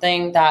is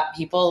something that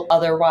people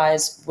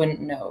otherwise wouldn't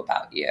know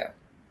about you?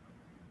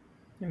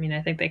 I mean,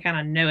 I think they kind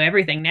of know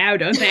everything now,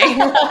 don't they?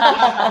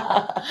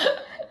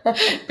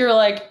 You're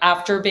like,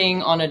 after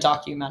being on a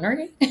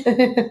documentary?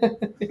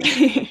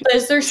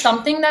 Is there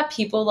something that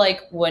people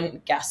like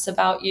wouldn't guess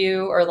about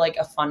you, or like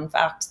a fun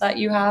fact that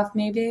you have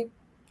maybe?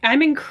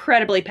 I'm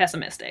incredibly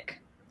pessimistic.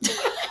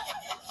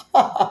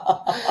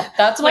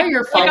 That's why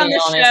you're funny, on the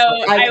honestly.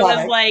 show. I was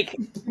Iconic. like,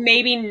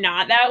 maybe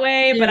not that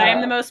way, but I Yeah.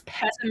 am the most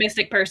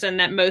pessimistic person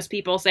that most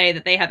people say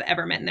that they have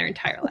ever met in their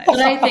entire lives. But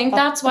I think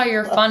that's why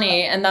you're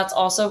funny, and that's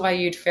also why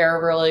you'd fare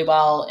really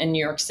well in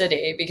New York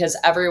City, because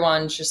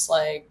everyone's just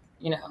like,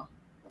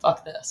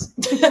 fuck this.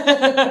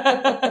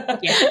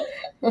 Yeah.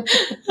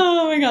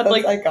 Oh my God. That's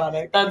Like,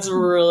 iconic. that's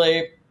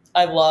really,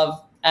 I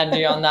love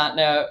ending on that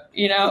note.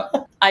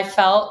 I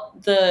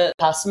felt the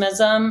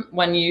pessimism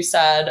when you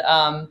said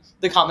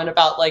the comment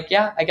about like,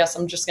 yeah, I guess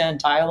I'm just going to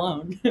die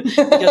alone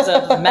because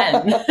of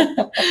men.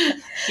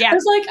 Yeah. I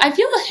was like, I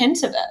feel a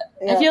hint of it.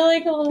 Yeah. I feel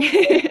like a little.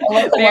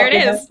 There it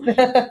is.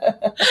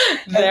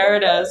 There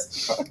it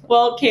is.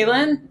 Well,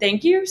 Caitlin,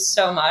 thank you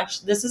so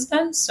much. This has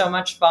been so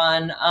much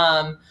fun.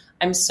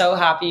 I'm so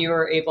happy you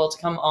were able to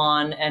come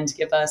on and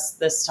give us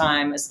this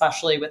time,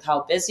 especially with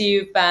how busy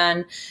you've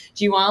been.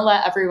 Do you want to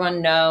let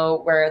everyone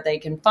know where they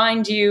can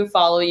find you,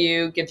 follow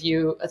you, give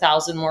you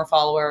 1,000 more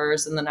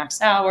followers in the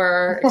next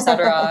hour,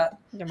 etc.?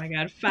 Oh my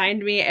God.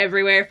 Find me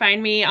everywhere.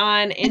 Find me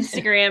on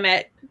Instagram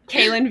at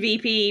Kaylin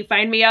VP.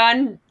 Find me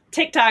on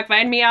TikTok.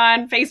 Find me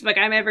on Facebook.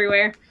 I'm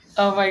everywhere.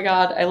 Oh my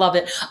God, I love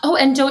it. Oh,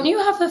 and don't you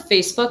have a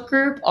Facebook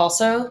group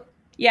also?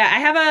 Yeah, I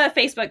have a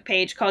Facebook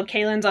page called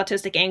Kaylin's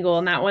Autistic Angle,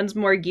 and that one's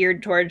more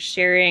geared towards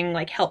sharing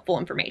like helpful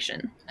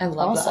information. I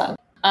love Awesome.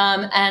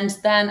 that. And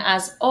then,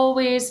 as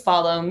always,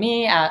 follow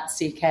me at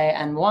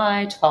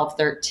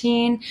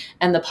CKNY1213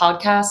 and the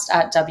podcast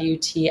at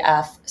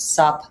WTF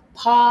Sup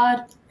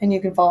Pod. And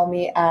you can follow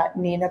me at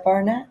Nina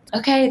Barnett.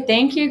 Okay,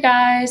 thank you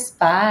guys.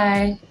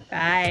 Bye.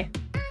 Bye.